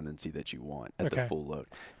that redundancy that you want at the full load.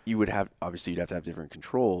 You'd have to have different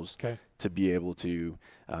controls to be able to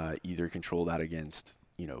either control that against,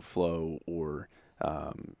 flow or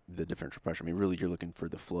the differential pressure. I mean, really, you're looking for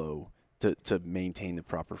the flow to maintain the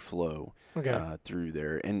proper flow through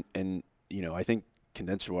there. And I think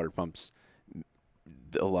condenser water pumps,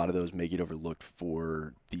 a lot of those may get overlooked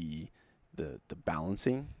for the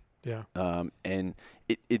balancing. Yeah. And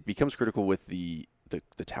it becomes critical with the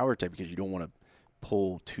TowerTech because you don't want to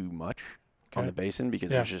pull too much on the basin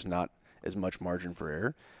because there's just not as much margin for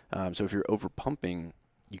error. So if you're over pumping,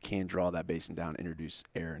 you can draw that basin down, introduce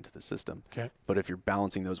air into the system. Okay. But if you're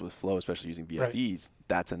balancing those with flow, especially using VFDs,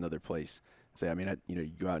 that's another place. You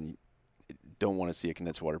go out and you don't want to see a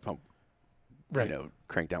condenser water pump,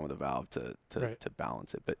 crank down with a valve to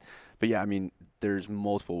balance it. But yeah, I mean, there's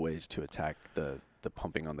multiple ways to attack the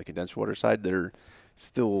pumping on the condenser water side that are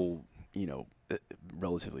still,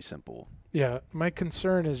 relatively simple. Yeah. My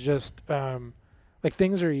concern is just, like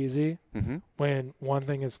things are easy when one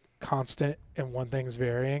thing is constant and one thing's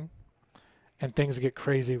varying, and things get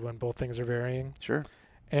crazy when both things are varying. Sure.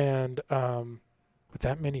 And with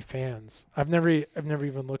that many fans, I've never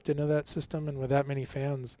even looked into that system. And with that many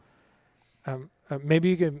fans, maybe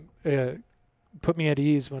you can put me at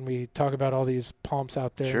ease when we talk about all these pumps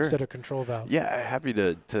out there instead of control valves. Yeah, happy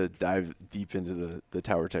to dive deep into the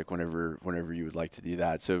TowerTech whenever you would like to do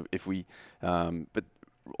that. So if we, but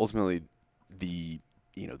ultimately, the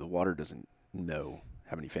water doesn't know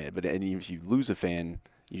how many fans, but if you lose a fan,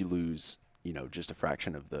 you lose just a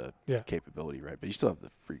fraction of the capability, right? But you still have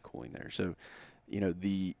the free cooling there. So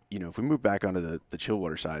if we move back onto the chill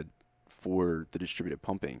water side for the distributed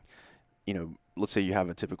pumping, let's say you have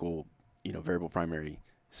a typical variable primary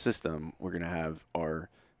system. We're going to have our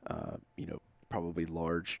probably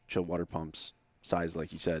large chill water pumps size,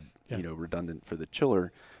 like you said, redundant for the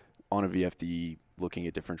chiller on a VFD, looking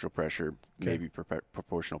at differential pressure, maybe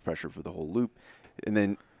proportional pressure for the whole loop. And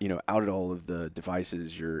then, out at all of the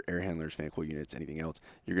devices, your air handlers, fan coil units, anything else,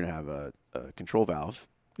 you're going to have a control valve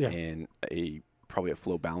and probably a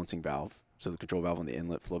flow balancing valve. So the control valve on the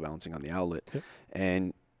inlet, flow balancing on the outlet. Yep.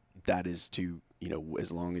 And that is to,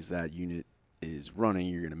 as long as that unit is running,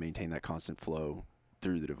 you're going to maintain that constant flow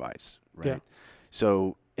through the device, right? Yeah.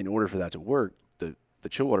 So in order for that to work, the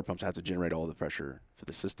chill water pumps have to generate all the pressure for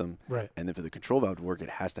the system. Right. And then for the control valve to work, it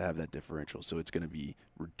has to have that differential. So it's going to be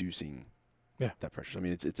reducing that pressure. So, I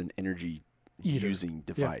mean, it's an energy using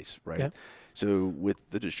device, right? Yeah. So with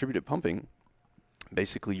the distributed pumping,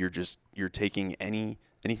 basically you're taking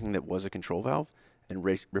anything that was a control valve and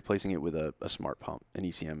replacing it with a smart pump, an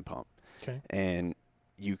ECM pump. Okay. And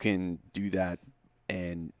you can do that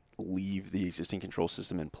and leave the existing control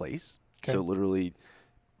system in place. Okay. So literally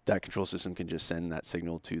that control system can just send that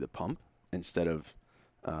signal to the pump instead of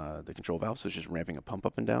the control valve. So it's just ramping a pump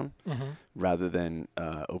up and down rather than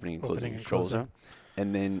opening and closing the control zone.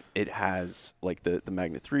 And then it has, like the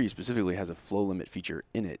Magnet 3 specifically has a flow limit feature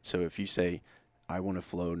in it. So if you say, I want to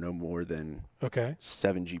flow no more than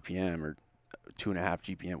 7 GPM or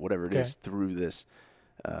 2.5 GPM, whatever it is, through this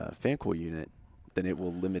fan coil unit, then it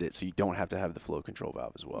will limit it so you don't have to have the flow control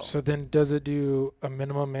valve as well. So then does it do a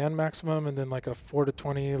minimum and maximum and then like a 4 to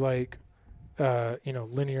 20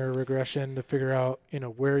 linear regression to figure out,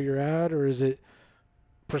 where you're at, or is it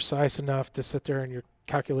precise enough to sit there and you're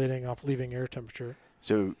calculating off leaving air temperature?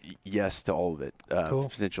 So yes to all of it,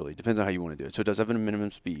 potentially. Depends on how you want to do it. So it does have a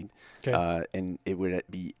minimum speed, and it would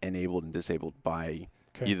be enabled and disabled by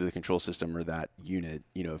either the control system or that unit.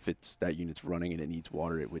 If it's that unit's running and it needs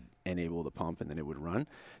water, it would enable the pump and then it would run.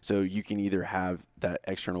 So you can either have that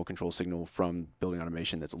external control signal from building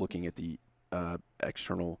automation that's looking at the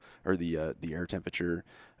external or the air temperature,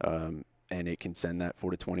 and it can send that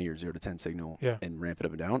 4 to 20 or 0 to 10 signal Yeah. and ramp it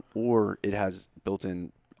up and down, or it has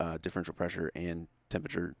built-in differential pressure and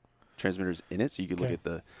temperature transmitters in it. So you could look Okay.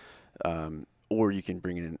 at the, or you can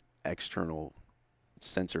bring in an external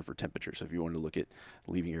sensor for temperature. So if you wanted to look at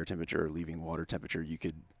leaving air temperature or leaving water temperature, you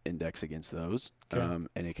could index against those, Okay.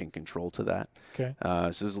 and it can control to that. Okay.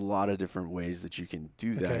 So there's a lot of different ways that you can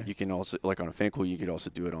do that. Okay. You can also, like on a fan coil, you could also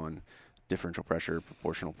do it on differential pressure,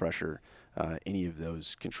 proportional pressure, any of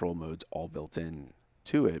those control modes all built in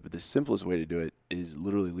to it. But the simplest way to do it is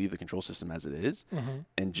literally leave the control system as it is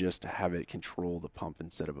and just have it control the pump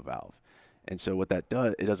instead of a valve. And so what that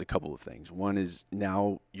does, it does a couple of things. One is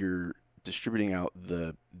now you're distributing out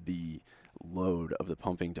the load of the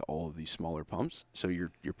pumping to all of these smaller pumps. So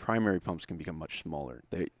your primary pumps can become much smaller.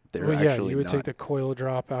 They're Well, yeah, actually you would not take the coil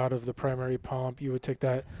drop out of the primary pump. You would take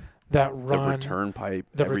that the run, return pipe,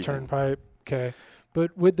 the everything. return pipe. Okay.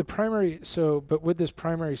 But with the primary, but with this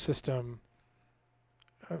primary system,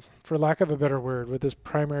 for lack of a better word, with this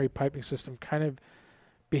primary piping system kind of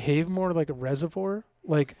behave more like a reservoir?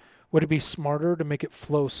 Like, would it be smarter to make it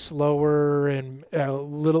flow slower and a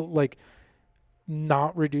little, like,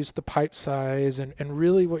 not reduce the pipe size? And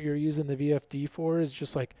really what you're using the VFD for is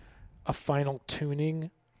just like a final tuning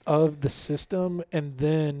of the system. And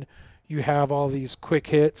then you have all these quick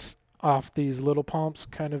hits off these little pumps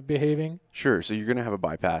kind of behaving. Sure. So you're going to have a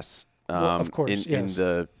bypass, Well, of course, in yes.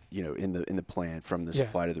 the in the plant from the Yeah.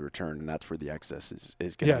 supply to the return, and that's where the excess is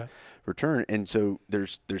going to Yeah. return. And so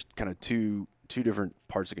there's kind of two different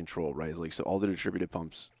parts of control, right? Like, so all the distributed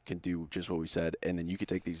pumps can do just what we said, and then you could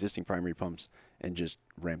take the existing primary pumps and just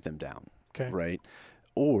ramp them down, Okay. right?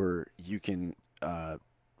 Or you can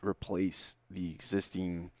replace the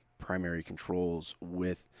existing primary controls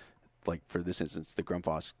with, like for this instance, the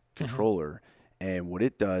Grundfos controller. And what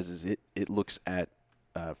it does is it looks at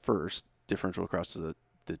first differential across the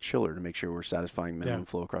chiller to make sure we're satisfying minimum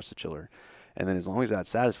flow across the chiller. And then as long as that's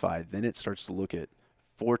satisfied, then it starts to look at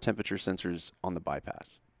 4 temperature sensors on the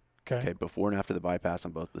bypass. Okay, before and after the bypass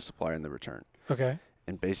on both the supply and the return. Okay.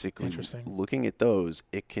 And basically Interesting. looking at those,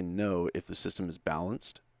 it can know if the system is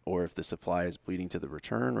balanced or if the supply is bleeding to the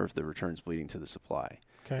return or if the return is bleeding to the supply.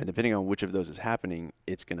 Okay. And depending on which of those is happening,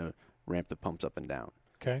 it's going to ramp the pumps up and down.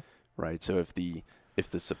 Okay. Right? So if the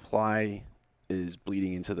supply is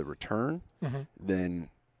bleeding into the return, then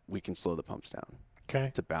we can slow the pumps down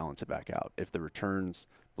Okay. to balance it back out. If the return's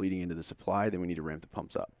bleeding into the supply, then we need to ramp the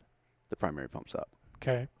pumps up, the primary pumps up.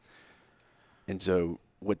 Okay. And so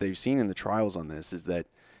what they've seen in the trials on this is that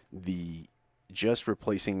just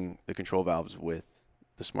replacing the control valves with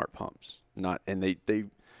the smart pumps, they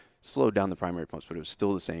slowed down the primary pumps, but it was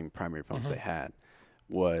still the same primary pumps they had,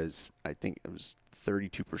 was, I think it was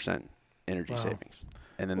 32% energy savings.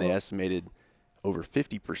 And then they estimated over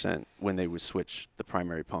 50% when they would switch the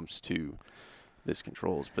primary pumps to this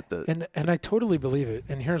controls. But and I totally believe it.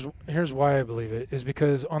 And here's why I believe it is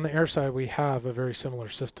because on the air side we have a very similar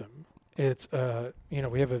system. It's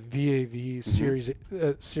we have a VAV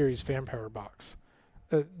series fan power box.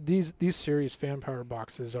 These series fan power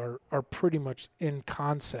boxes are pretty much in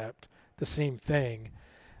concept the same thing,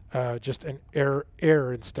 just an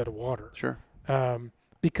air instead of water. Sure.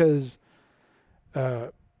 Because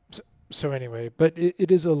so anyway, but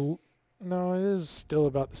it is still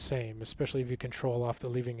about the same, especially if you control off the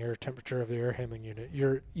leaving air temperature of the air handling unit.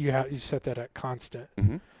 You set that at constant.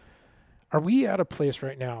 Are we at a place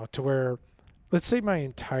right now to where, let's say my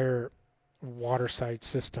entire water side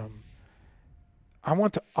system, I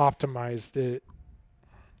want to optimize it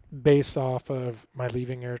based off of my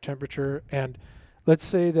leaving air temperature, and let's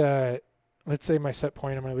say my set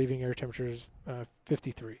point on my leaving air temperature is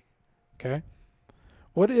 53. Okay.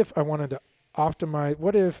 What if I wanted to optimize?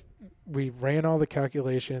 What if we ran all the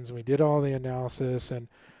calculations and we did all the analysis and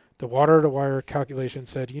the water to wire calculation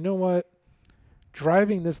said, you know what?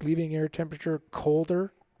 Driving this leaving air temperature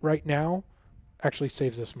colder right now actually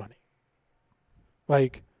saves us money.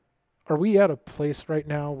 Like, are we at a place right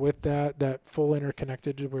now with that full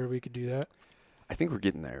interconnected to where we could do that? I think we're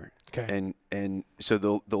getting there. Okay. And so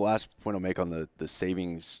the last point I'll make on the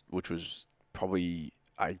savings, which was probably,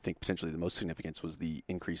 I think, potentially the most significant, was the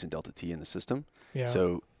increase in delta T in the system. Yeah.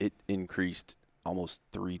 So it increased almost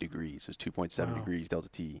 3 degrees. It was 2.7 degrees delta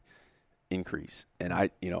T increase. And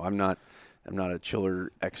I'm not a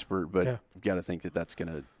chiller expert, but you've got to think that that's going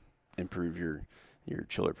to improve your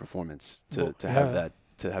chiller performance to have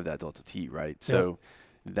that delta T, right? So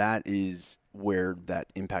that is where that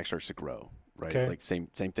impact starts to grow, right? Okay. Like same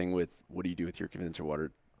thing with what do you do with your condenser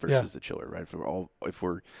water versus the chiller, right? If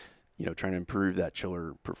we're trying to improve that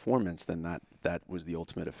chiller performance, then that was the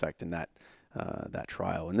ultimate effect in that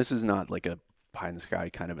trial. And this is not like a pie in the sky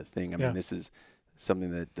kind of a thing. I Yeah. mean, this is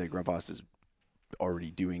something that Grundfos is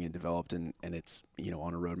already doing and developed, and it's,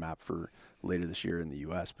 on a roadmap for later this year in the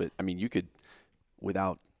U.S. But I mean, you could,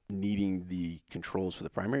 without needing the controls for the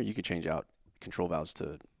primary, you could change out control valves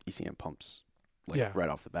to ECM pumps right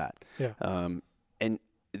off the bat. Yeah. And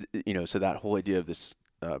so that whole idea of this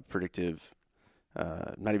predictive,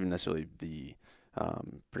 not even necessarily the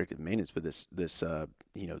predictive maintenance, but this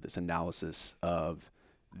analysis of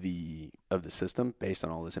the system based on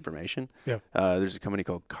all this information. Yeah. There's a company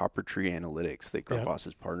called Copper Tree Analytics that Grundfos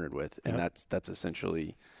has partnered with, and that's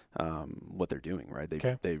essentially what they're doing, right?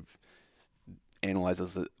 They've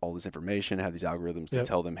analyzed all this information, have these algorithms to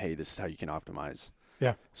tell them, hey, this is how you can optimize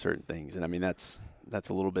certain things. And I mean, that's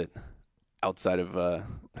a little bit outside of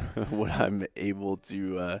what I'm able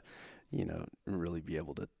to really be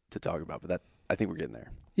able to talk about, but that, I think we're getting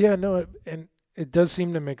there. Yeah, no, and it does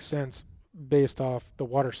seem to make sense based off the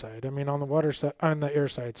water side. I mean, on the air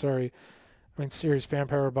side, sorry. I mean, Series fan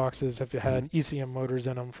power boxes have had ECM motors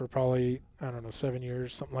in them for probably, 7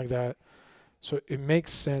 years, something like that. So it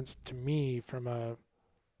makes sense to me from a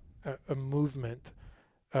movement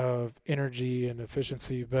of energy and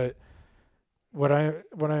efficiency. But what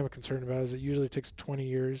I'm concerned about is it usually takes 20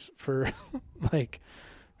 years for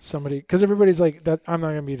somebody, because everybody's like that. I'm not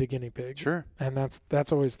going to be the guinea pig. Sure. And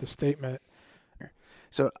that's always the statement.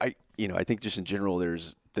 So I think just in general,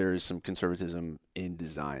 there's some conservatism in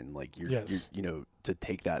design, like you're to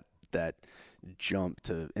take that jump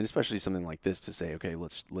to, and especially something like this, to say, okay,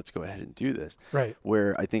 let's go ahead and do this. Right.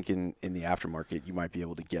 Where I think in the aftermarket, you might be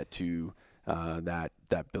able to get to that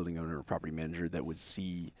building owner or property manager that would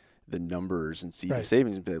see the numbers and see the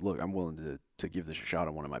savings and be like, look, I'm willing to give this a shot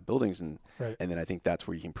on one of my buildings, and then I think that's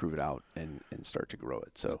where you can prove it out and start to grow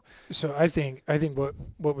it. So I think what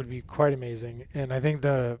would be quite amazing, and I think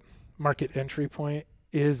the market entry point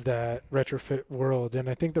is that retrofit world, and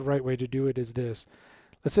I think the right way to do it is this.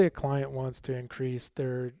 Let's say a client wants to increase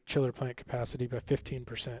their chiller plant capacity by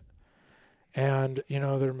 15%. And,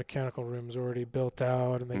 their mechanical room's already built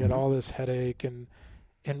out and they get all this headache, and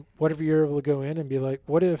what if you're able to go in and be like,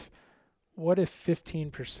 what if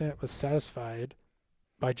 15% was satisfied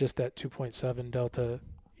by just that 2.7 delta?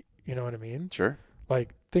 You know what I mean? Sure.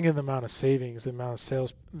 Like, think of the amount of savings, the amount of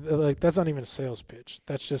sales. Like, that's not even a sales pitch.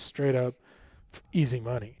 That's just straight up easy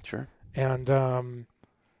money. Sure. And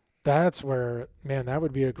that's where, man, that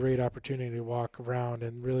would be a great opportunity to walk around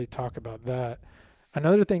and really talk about that.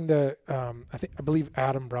 Another thing that I believe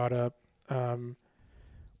Adam brought up,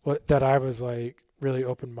 that I was like really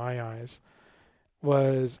opened my eyes,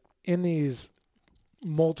 was in these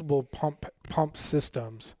multiple pump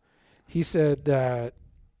systems. He said that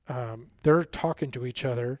they're talking to each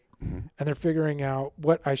other and they're figuring out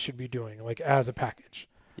what I should be doing, like as a package.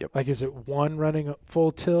 Yep. Like, is it one running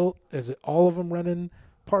full tilt? Is it all of them running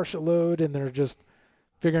partial load? And they're just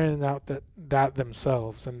figuring out that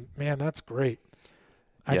themselves. And man, that's great.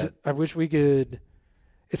 I wish we could.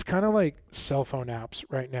 It's kind of like cell phone apps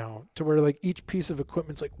right now, to where like each piece of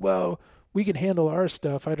equipment's like, well, we can handle our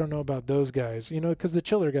stuff. I don't know about those guys, because the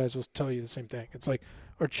chiller guys will tell you the same thing. It's like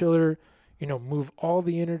our chiller, move all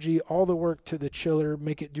the energy, all the work to the chiller,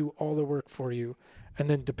 make it do all the work for you. And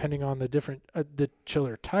then depending on the different, the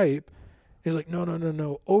chiller type, is like,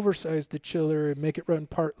 no, oversize the chiller and make it run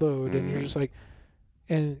part load. And you're just like,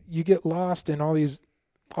 and you get lost in all these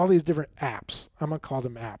different apps. I'm going to call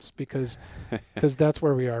them apps because that's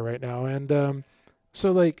where we are right now. And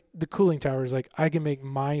so like the cooling tower is like, I can make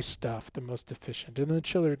my stuff the most efficient. And then the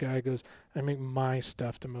chiller guy goes, I make my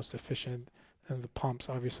stuff the most efficient. And the pumps,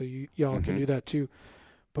 obviously, y'all can do that too.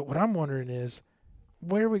 But what I'm wondering is,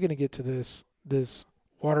 where are we going to get to this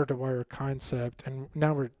water-to-wire concept? And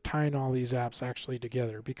now we're tying all these apps actually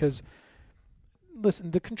together. Because,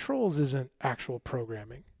 listen, the controls isn't actual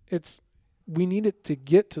programming. We need it to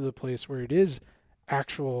get to the place where it is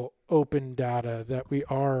actual open data that we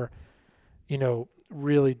are,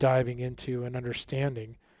 really diving into and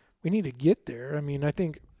understanding. We need to get there. I mean, I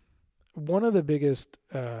think one of the biggest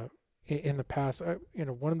in the past,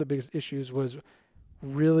 one of the biggest issues was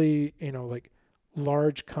really, like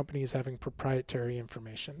large companies having proprietary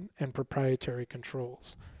information and proprietary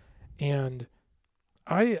controls. And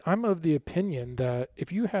I'm of the opinion that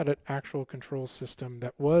if you had an actual control system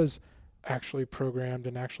that was actually programmed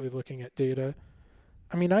and actually looking at data,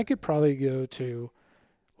 I mean, I could probably go to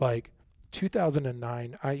like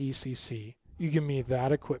 2009 IECC. You give me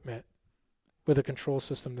that equipment with a control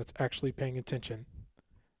system that's actually paying attention,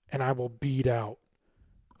 and I will beat out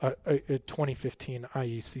a 2015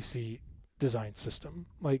 IECC design system.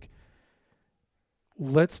 Like,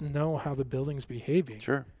 let's know how the building's behaving.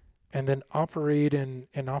 Sure. And then operate and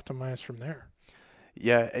optimize from there.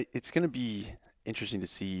 Yeah, it's going to be interesting to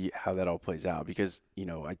see how that all plays out because,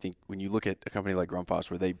 I think when you look at a company like Grundfos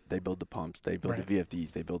where they build the pumps, they build Right. the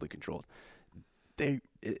VFDs, they build the controls,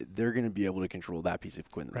 they're going to be able to control that piece of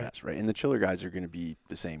equipment Right. best, right? And the chiller guys are going to be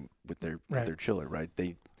the same with their Right. chiller, right?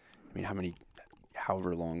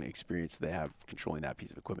 However long experience they have controlling that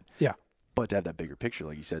piece of equipment. Yeah. But to have that bigger picture,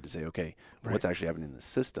 like you said, to say, okay, Right. what's actually happening in the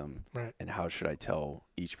system, Right. and how should I tell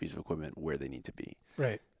each piece of equipment where they need to be?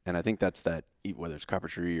 Right. And I think that's that, whether it's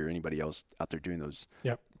Carpentry or anybody else out there doing those,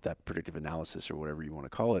 Yep. that predictive analysis or whatever you want to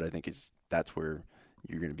call it, I think that's where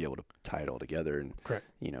you're going to be able to tie it all together. And, Correct.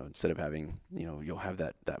 instead of having, you'll have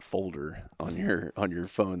that folder on your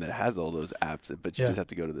phone that has all those apps, but you Yeah. just have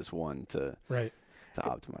to go to this one to Right.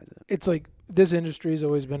 optimize it. It's like this industry has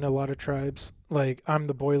always been a lot of tribes. Like I'm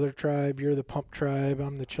the boiler tribe, you're the pump tribe,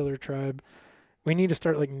 I'm the chiller tribe. We need to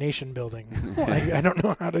start like nation building. Like I don't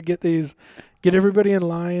know how to get everybody in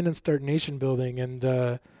line and start nation building. And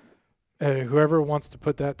whoever wants to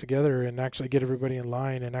put that together and actually get everybody in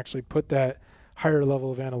line and actually put that higher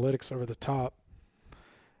level of analytics over the top,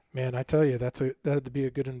 man, I tell you, that'd be a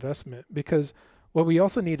good investment. Because what we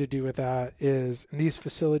also need to do with that is in these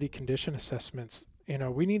facility condition assessments,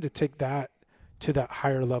 we need to take that to that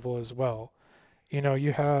higher level as well.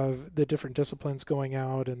 You have the different disciplines going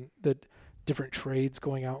out and the different trades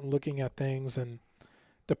going out and looking at things, and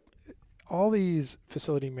all these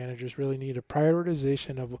facility managers really need a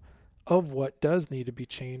prioritization of what does need to be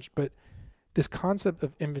changed. But this concept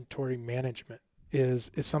of inventory management is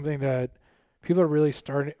something that people are really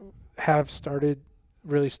started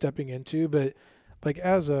really stepping into. But like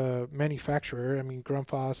as a manufacturer, I mean,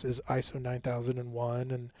 Grundfos is ISO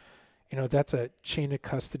 9001, and that's a chain of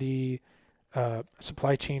custody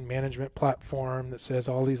supply chain management platform that says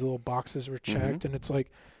all these little boxes were checked. And it's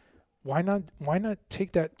like, why not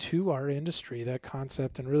take that to our industry, that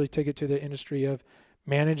concept, and really take it to the industry of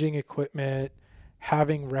managing equipment,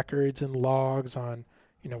 having records and logs on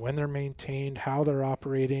when they're maintained, how they're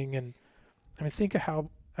operating. And I mean, think of how,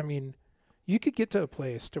 you could get to a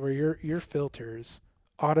place to where your filters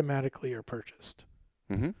automatically are purchased.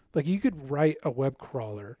 Mm-hmm. Like you could write a web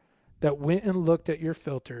crawler that went and looked at your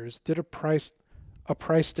filters, did a price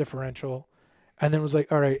differential, and then was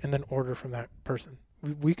like, all right, and then order from that person.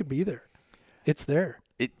 We could be there. It's there.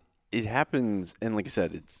 It happens, and like I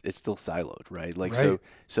said, it's still siloed, right? Like Right.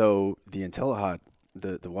 so the IntelliHot,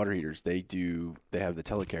 the water heaters, they have the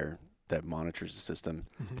Telecare that monitors the system,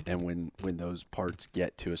 and when those parts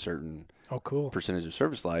get to a certain Cool. percentage of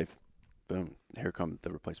service life, boom, here come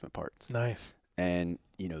the replacement parts. Nice. And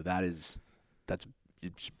that's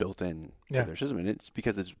it's built in to their system, and it's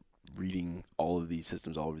because it's reading all of these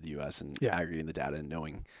systems all over the U.S. and aggregating the data and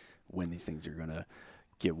knowing when these things are going to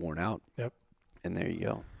get worn out. Yep. And there you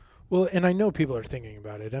go. Well, and I know people are thinking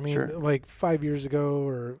about it. I mean, Sure. like 5 years ago,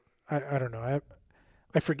 or I don't know.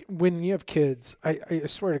 I forget, when you have kids, I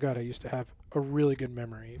swear to God, I used to have a really good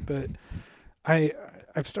memory, but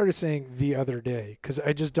I've started saying the other day because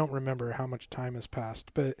I just don't remember how much time has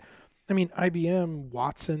passed. But I mean, IBM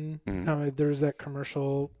Watson, there was that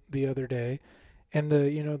commercial the other day, and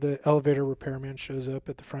the elevator repairman shows up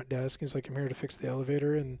at the front desk. He's like, I'm here to fix the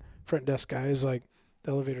elevator. And front desk guy is like,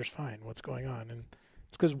 the elevator's fine. What's going on? And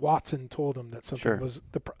it's because Watson told him that something was,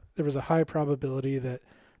 there was a high probability that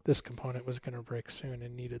this component was going to break soon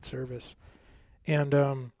and needed service.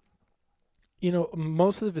 And,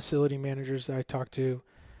 most of the facility managers that I talk to,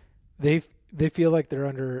 they feel like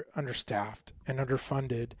they're understaffed and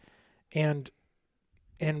underfunded. And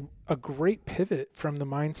a great pivot from the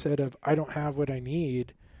mindset of I don't have what I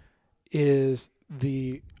need is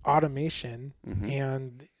the automation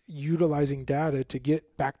and utilizing data to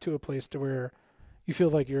get back to a place to where you feel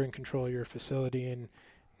like you're in control of your facility and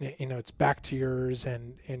it's back to yours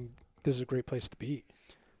and this is a great place to be.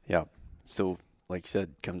 Yeah. So like you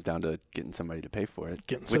said, comes down to getting somebody to pay for it.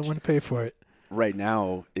 Getting someone to pay for it. Right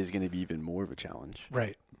now is going to be even more of a challenge.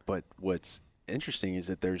 Right. But what's interesting is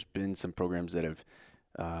that there's been some programs that have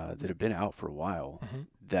been out for a while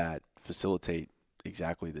that facilitate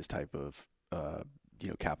exactly this type of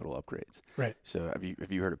capital upgrades. Right. So have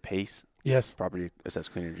you heard of PACE? Yes. Property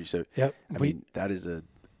Assessed Clean Energy. So yep. I mean that is an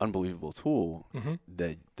unbelievable tool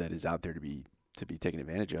that is out there to be taken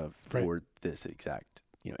advantage of for this exact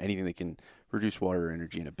anything that can reduce water or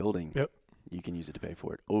energy in a building. Yep. You can use it to pay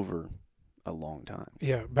for it over a long time.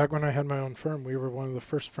 Yeah, back when I had my own firm, we were one of the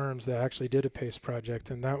first firms that actually did a PACE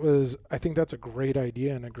project, and I think that's a great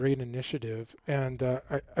idea and a great initiative, and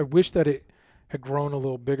I wish that it had grown a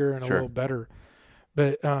little bigger and a little better.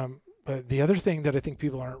 But the other thing that I think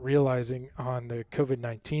people aren't realizing on the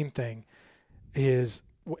COVID-19 thing is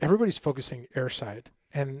everybody's focusing airside,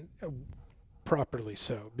 and properly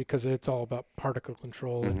so, because it's all about particle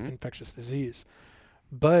control and Mhm. infectious disease.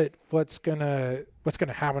 But what's gonna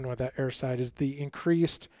happen with that air side is the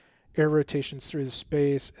increased air rotations through the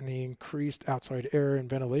space and the increased outside air and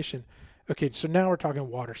ventilation. Okay, so now we're talking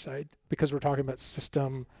water side because we're talking about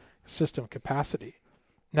system capacity.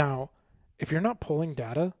 Now, if you're not pulling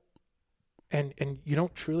data and you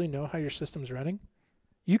don't truly know how your system's running,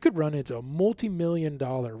 you could run into a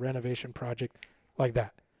multi-million-dollar renovation project like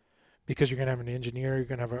that, because you're going to have an engineer, you're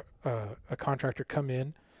going to have a contractor come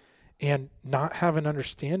in and not have an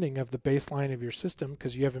understanding of the baseline of your system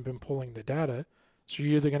because you haven't been pulling the data. So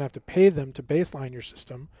you're either going to have to pay them to baseline your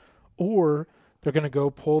system, or they're going to go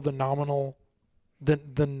pull the nominal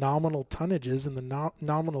tonnages and the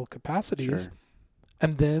nominal capacities. Sure.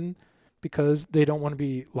 And then, because they don't want to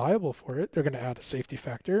be liable for it, they're going to add a safety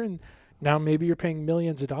factor. And now maybe you're paying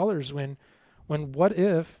millions of dollars when what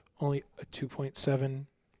if only a 2.7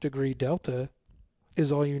 degree delta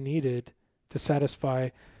is all you needed to satisfy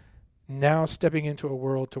now stepping into a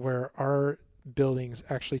world to where our buildings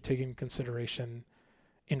actually take into consideration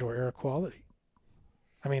indoor air quality.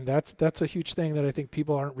 I mean, that's a huge thing that I think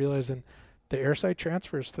people aren't realizing. The air side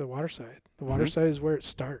transfers to the water side. The water side is where it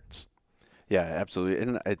starts. Yeah, absolutely.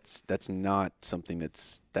 And that's not something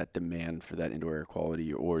that demand for that indoor air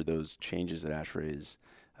quality or those changes that ASHRAE is,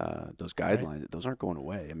 those guidelines, those aren't going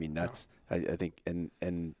away. I mean, that's, I think,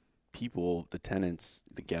 and people, the tenants,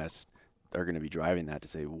 the guests, they're going to be driving that to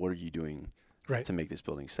say, what are you doing to make this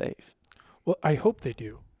building safe? Well, I hope they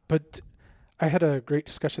do. But I had a great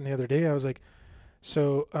discussion the other day. I was like,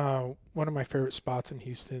 so one of my favorite spots in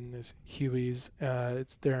Houston is Huey's.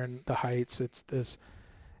 It's there in the Heights. It's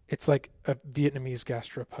like a Vietnamese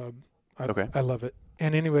gastropub. I love it.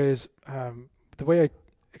 And anyways, the way I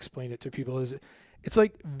explain it to people is it's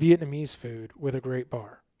like Vietnamese food with a great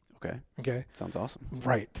bar. Okay. Sounds awesome.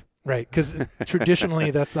 Right. Because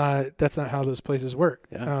traditionally that's not how those places work.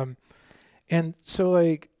 Yeah. And so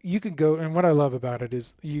like you can go, and what I love about it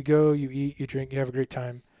is you go, you eat, you drink, you have a great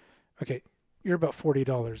time. Okay. You're about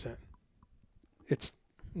 $40 in. It's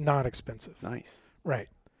not expensive. Nice. Right.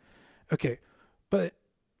 Okay. But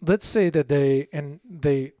let's say that they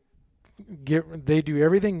do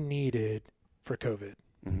everything needed for COVID.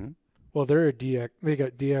 Mm-hmm. Well, they're they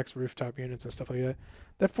got DX rooftop units and stuff like that.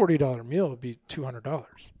 That $40 meal would be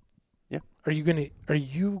 $200. Yeah. Are you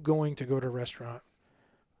going to go to a restaurant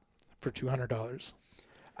for $200?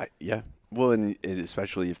 Yeah. Well, and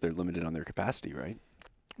especially if they're limited on their capacity, right?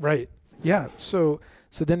 Right. Yeah. So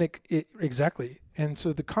then it exactly. And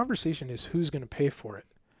so the conversation is who's going to pay for it.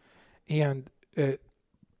 And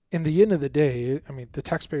in the end of the day, I mean, the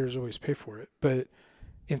taxpayers always pay for it, but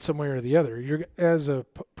in some way or the other, you're as a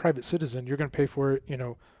private citizen, you're going to pay for it,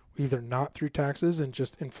 either not through taxes and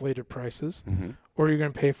just inflated prices, or you're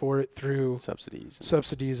going to pay for it through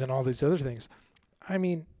subsidies and all these other things. I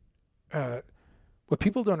mean, what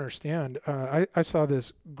people don't understand, I saw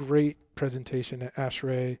this great presentation at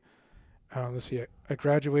ASHRAE. Let's see, I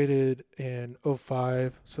graduated in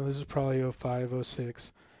 2005, so this is probably 2005,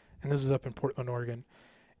 2006, and this is up in Portland, Oregon.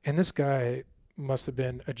 And this guy must have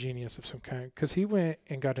been a genius of some kind, because he went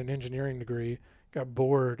and got an engineering degree, got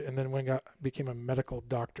bored, and then became a medical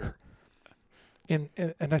doctor. And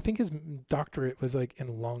I think his doctorate was like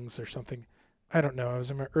in lungs or something. I don't know. I was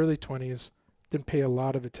in my early 20s, didn't pay a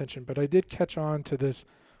lot of attention, but I did catch on to this,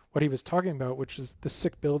 what he was talking about, which is the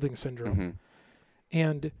sick building syndrome. Mm-hmm.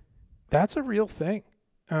 And that's a real thing.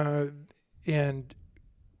 But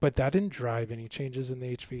that didn't drive any changes in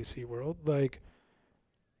the HVAC world. Like,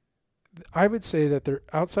 I would say that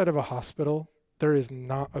outside of a hospital, there is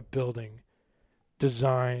not a building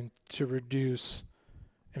designed to reduce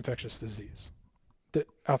infectious disease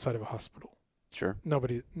outside of a hospital. Sure.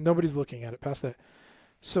 Nobody's looking at it past that.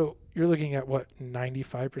 So you're looking at what,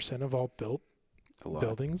 95% of all built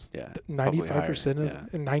buildings? Yeah.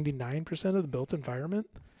 95% and 99% of the built environment?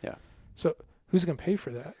 Yeah. So who's going to pay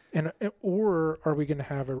for that? Or are we going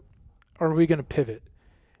to pivot?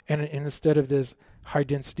 And instead of this high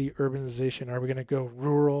density urbanization, are we going to go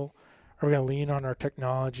rural? Are we going to lean on our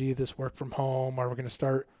technology, this work from home? Are we going to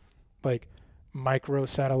start like micro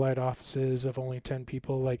satellite offices of only 10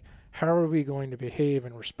 people? Like, how are we going to behave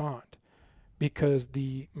and respond? Because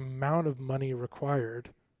the amount of money required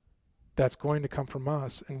that's going to come from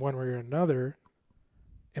us in one way or another,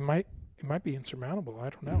 it might be insurmountable. I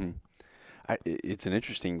don't know. Mm-hmm. It's an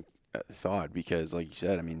interesting thought because, like you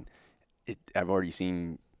said, I mean, I've already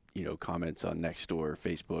seen comments on Nextdoor,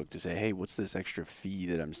 Facebook to say, hey, what's this extra fee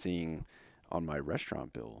that I'm seeing on my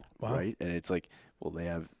restaurant bill? Wow. Right? And it's like, well, they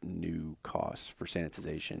have new costs for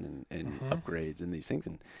sanitization and upgrades and these things.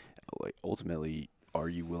 And like, ultimately, are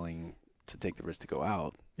you willing to take the risk to go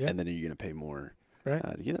out, Yeah. and then are you going to pay more? Right.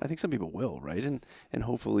 I think some people will, right? And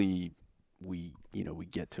hopefully we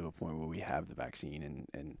get to a point where we have the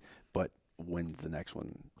vaccine, but when's the next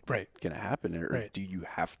one Right. going to happen, or Right. do you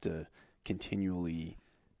have to continually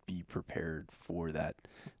be prepared for that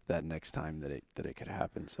next time that it could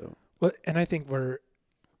happen? So Well, and I think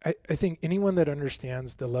I think anyone that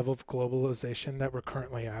understands the level of globalization that we're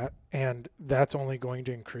currently at, and that's only going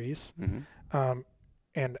to increase.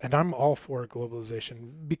 And I'm all for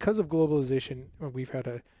globalization. Because of globalization, we've had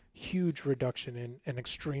a huge reduction in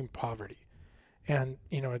extreme poverty. And,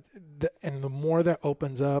 and the more that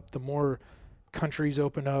opens up, the more countries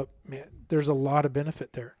open up, man, there's a lot of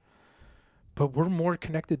benefit there. But we're more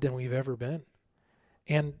connected than we've ever been.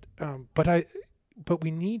 And, but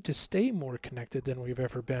we need to stay more connected than we've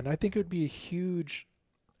ever been. I think it would be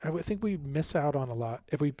I would think we'd miss out on a lot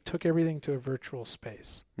if we took everything to a virtual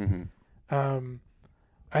space.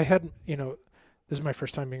 I had, this is my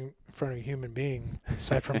first time being in front of a human being,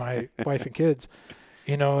 aside from my wife and kids,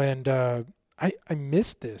 and I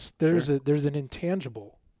miss this. There's an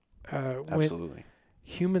intangible. Absolutely. When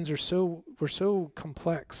humans we're so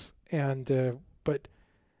complex, and do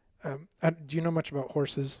you know much about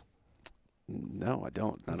horses? No, I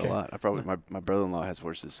don't. Not Okay. a lot. I probably my brother-in-law has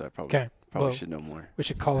horses, so I probably Well, should know more. We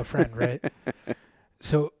should call a friend, right?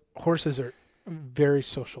 So horses are very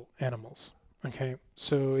social animals. Okay,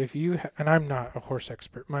 so if you and I'm not a horse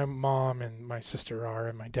expert. My mom and my sister are,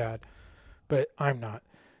 and my dad, but I'm not.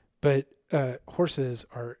 But horses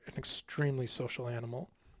are an extremely social animal,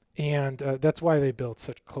 and that's why they build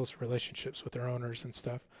such close relationships with their owners and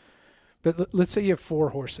stuff. But let's say you have 4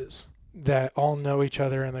 horses that all know each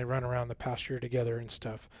other and they run around the pasture together and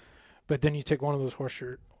stuff. But then you take one of those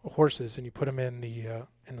horses and you put them in the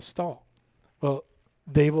stall. Well,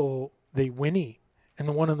 they whinny, and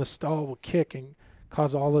the one in the stall will kick and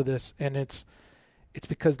cause all of this. And it's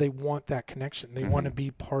because they want that connection. They want to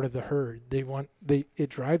be part of the herd. It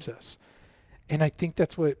drives us. And I think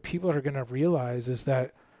that's what people are going to realize, is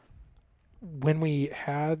that when we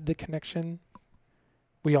had the connection,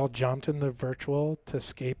 we all jumped in the virtual to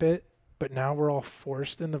escape it, but now we're all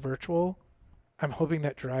forced in the virtual. I'm hoping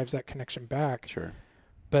that drives that connection back. Sure.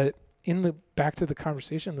 But back to the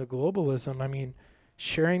conversation, the globalism, I mean,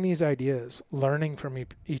 sharing these ideas, learning from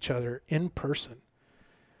each other in person.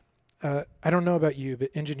 I don't know about you,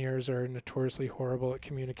 but engineers are notoriously horrible at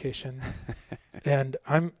communication. And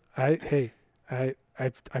I've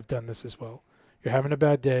done this as well. You're having a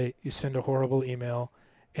bad day, you send a horrible email,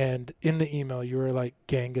 and in the email you are like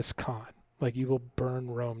Genghis Khan, like you will burn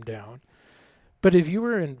Rome down. But if you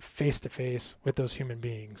were in face-to-face with those human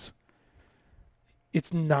beings,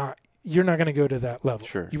 you're not going to go to that level.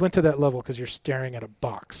 Sure. You went to that level because you're staring at a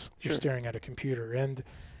box. You're Sure. staring at a computer. And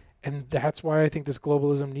that's why I think this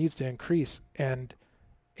globalism needs to increase. And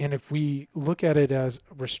if we look at it as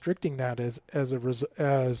restricting that as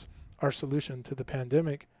our solution to the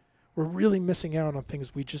pandemic, we're really missing out on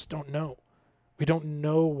things we just don't know. We don't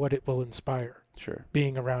know what it will inspire. Sure.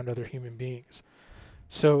 Being around other human beings.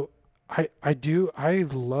 So I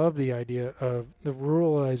love the idea of the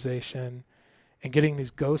ruralization and getting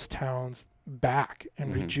these ghost towns back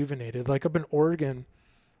and rejuvenated. Like up in Oregon,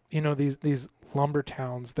 these lumber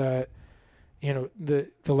towns that, the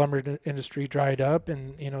lumber industry dried up,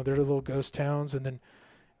 and, they're little ghost towns. And then,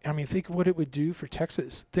 I mean, think of what it would do for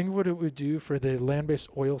Texas. Think of what it would do for the land-based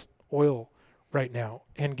oil right now,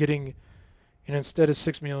 and getting, instead of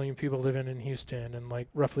 6 million people living in Houston and like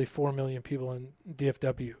roughly 4 million people in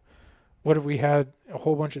DFW, what if we had a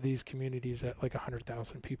whole bunch of these communities at like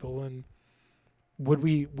 100,000 people? And would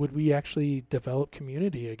we actually develop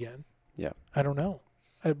community again? Yeah. I don't know.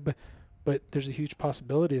 But there's a huge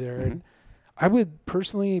possibility there. And I would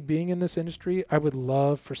personally, being in this industry, I would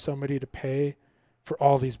love for somebody to pay for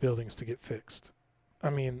all these buildings to get fixed.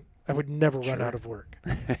 I mean, I would never run out of work.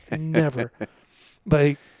 Never.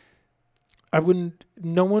 Like,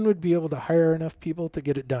 no one would be able to hire enough people to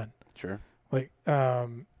get it done. Sure. Like,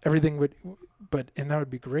 everything would, and that would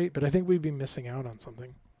be great, but I think we'd be missing out on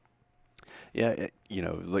something. Yeah.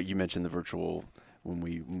 Like you mentioned the virtual when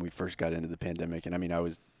we first got into the pandemic, and I mean,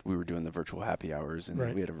 we were doing the virtual happy hours, and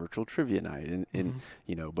Right. we had a virtual trivia night, and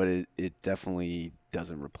but it definitely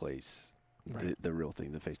doesn't replace Right. the real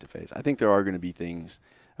thing, the face-to-face. I think there are going to be things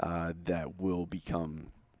that will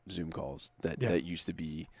become Zoom calls that used to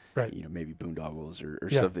be, Right. Maybe boondoggles or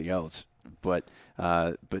Yeah. something else. But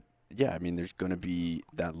yeah, I mean, there's going to be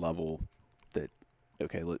that level that,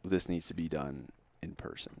 okay, this needs to be done in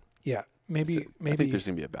person. Yeah. I think there's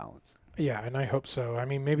going to be a balance. Yeah, and I hope so. I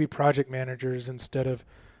mean, maybe project managers, instead of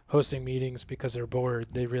hosting meetings because they're bored.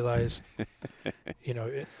 They realize,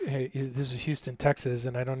 hey, this is Houston, Texas,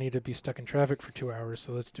 and I don't need to be stuck in traffic for 2 hours,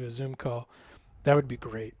 so let's do a Zoom call. That would be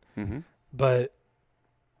great. Mm-hmm. But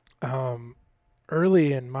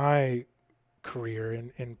early in my career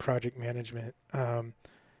in project management,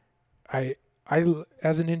 I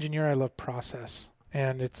as an engineer, I love process.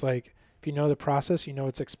 And it's like, if you know the process, you know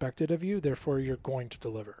what's expected of you, therefore you're going to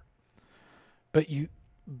deliver. But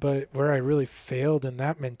where I really failed in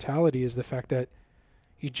that mentality is the fact that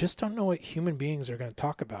you just don't know what human beings are going to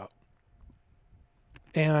talk about.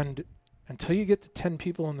 And until you get to 10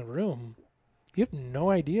 people in the room, you have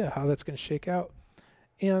no idea how that's going to shake out.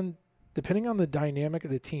 And depending on the dynamic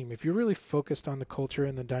of the team, if you're really focused on the culture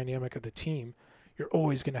and the dynamic of the team, you're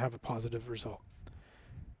always going to have a positive result.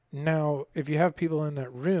 Now, if you have people in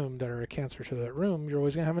that room that are a cancer to that room, you're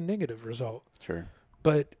always going to have a negative result. Sure.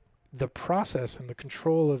 But the process and the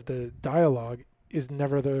control of the dialogue is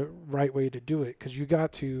never the right way to do it, because you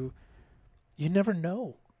never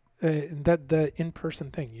know. That the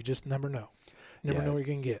in-person thing, you just never know. Never know what you're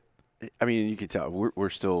going to get. I mean, you can tell we're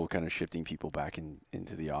still kind of shifting people back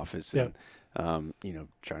into the office and,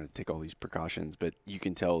 trying to take all these precautions, but you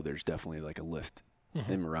can tell there's definitely like a lift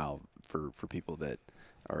in morale for people that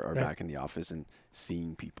are back in the office and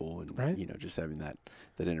seeing people and, just having that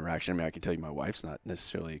interaction. I mean, I can tell you my wife's not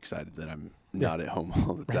necessarily excited that I'm not at home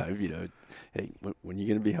all the time, hey, when are you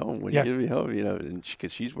going to be home? When are you going to be home? And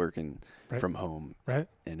because she's working from home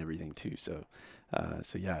and everything too. So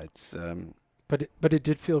it's, But it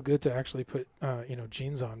did feel good to actually put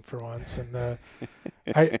jeans on for once, and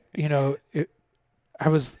I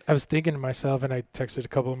was thinking to myself, and I texted a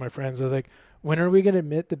couple of my friends. I was like, when are we going to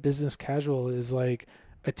admit that business casual is like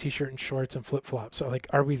a t-shirt and shorts and flip flops? So like,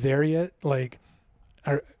 are we there yet? Like,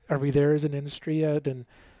 are we there as an industry yet? And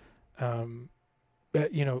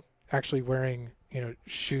actually wearing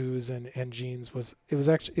shoes and jeans was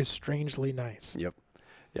strangely nice. Yep.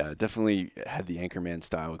 Yeah, definitely had the Anchorman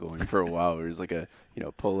style going for a while. It was like a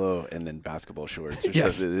polo and then basketball shorts. Or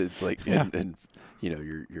something. It's like and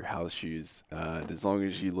your house shoes. As long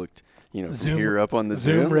as you looked from here up on the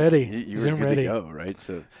Zoom ready, you Zoom were good ready to go, right?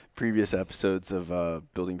 So previous episodes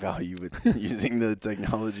of building value with using the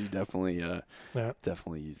technology definitely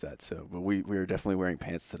use that. So, but we are definitely wearing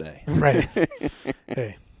pants today, right?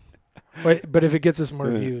 Hey, but if it gets us more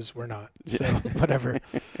views, we're not. So whatever.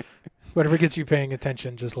 Whatever gets you paying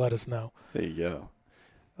attention, just let us know. There you go.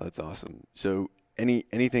 That's awesome. So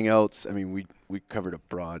anything else? I mean, we covered a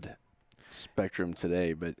broad spectrum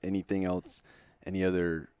today, but anything else, any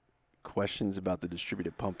other questions about the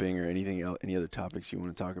distributed pumping or anything else, any other topics you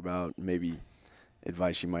want to talk about, maybe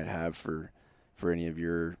advice you might have for any of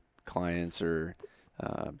your clients or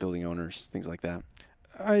building owners, things like that?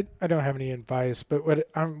 I don't have any advice, but what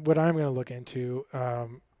I'm going to look into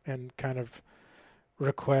and kind of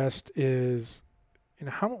request is,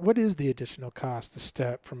 what is the additional cost to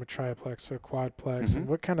step from a triplex to a quadplex, and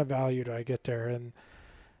what kind of value do I get there?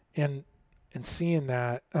 And seeing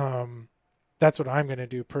that, that's what I'm going to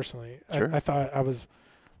do personally. Sure. I thought I was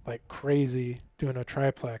like crazy doing a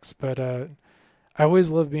triplex, but I always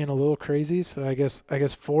love being a little crazy. So I guess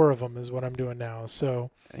 4 of them is what I'm doing now. So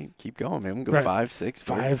hey, keep going, man. We can go 5, 6,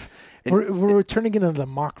 5. We're turning into the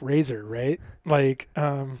Mach Razor, right? Like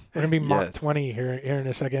we're gonna be Mach 20 here in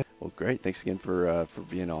a second. Well, great. Thanks again for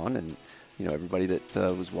being on, and everybody that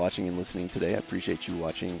was watching and listening today. I appreciate you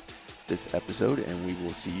watching this episode, and we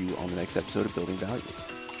will see you on the next episode of Building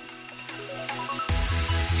Value.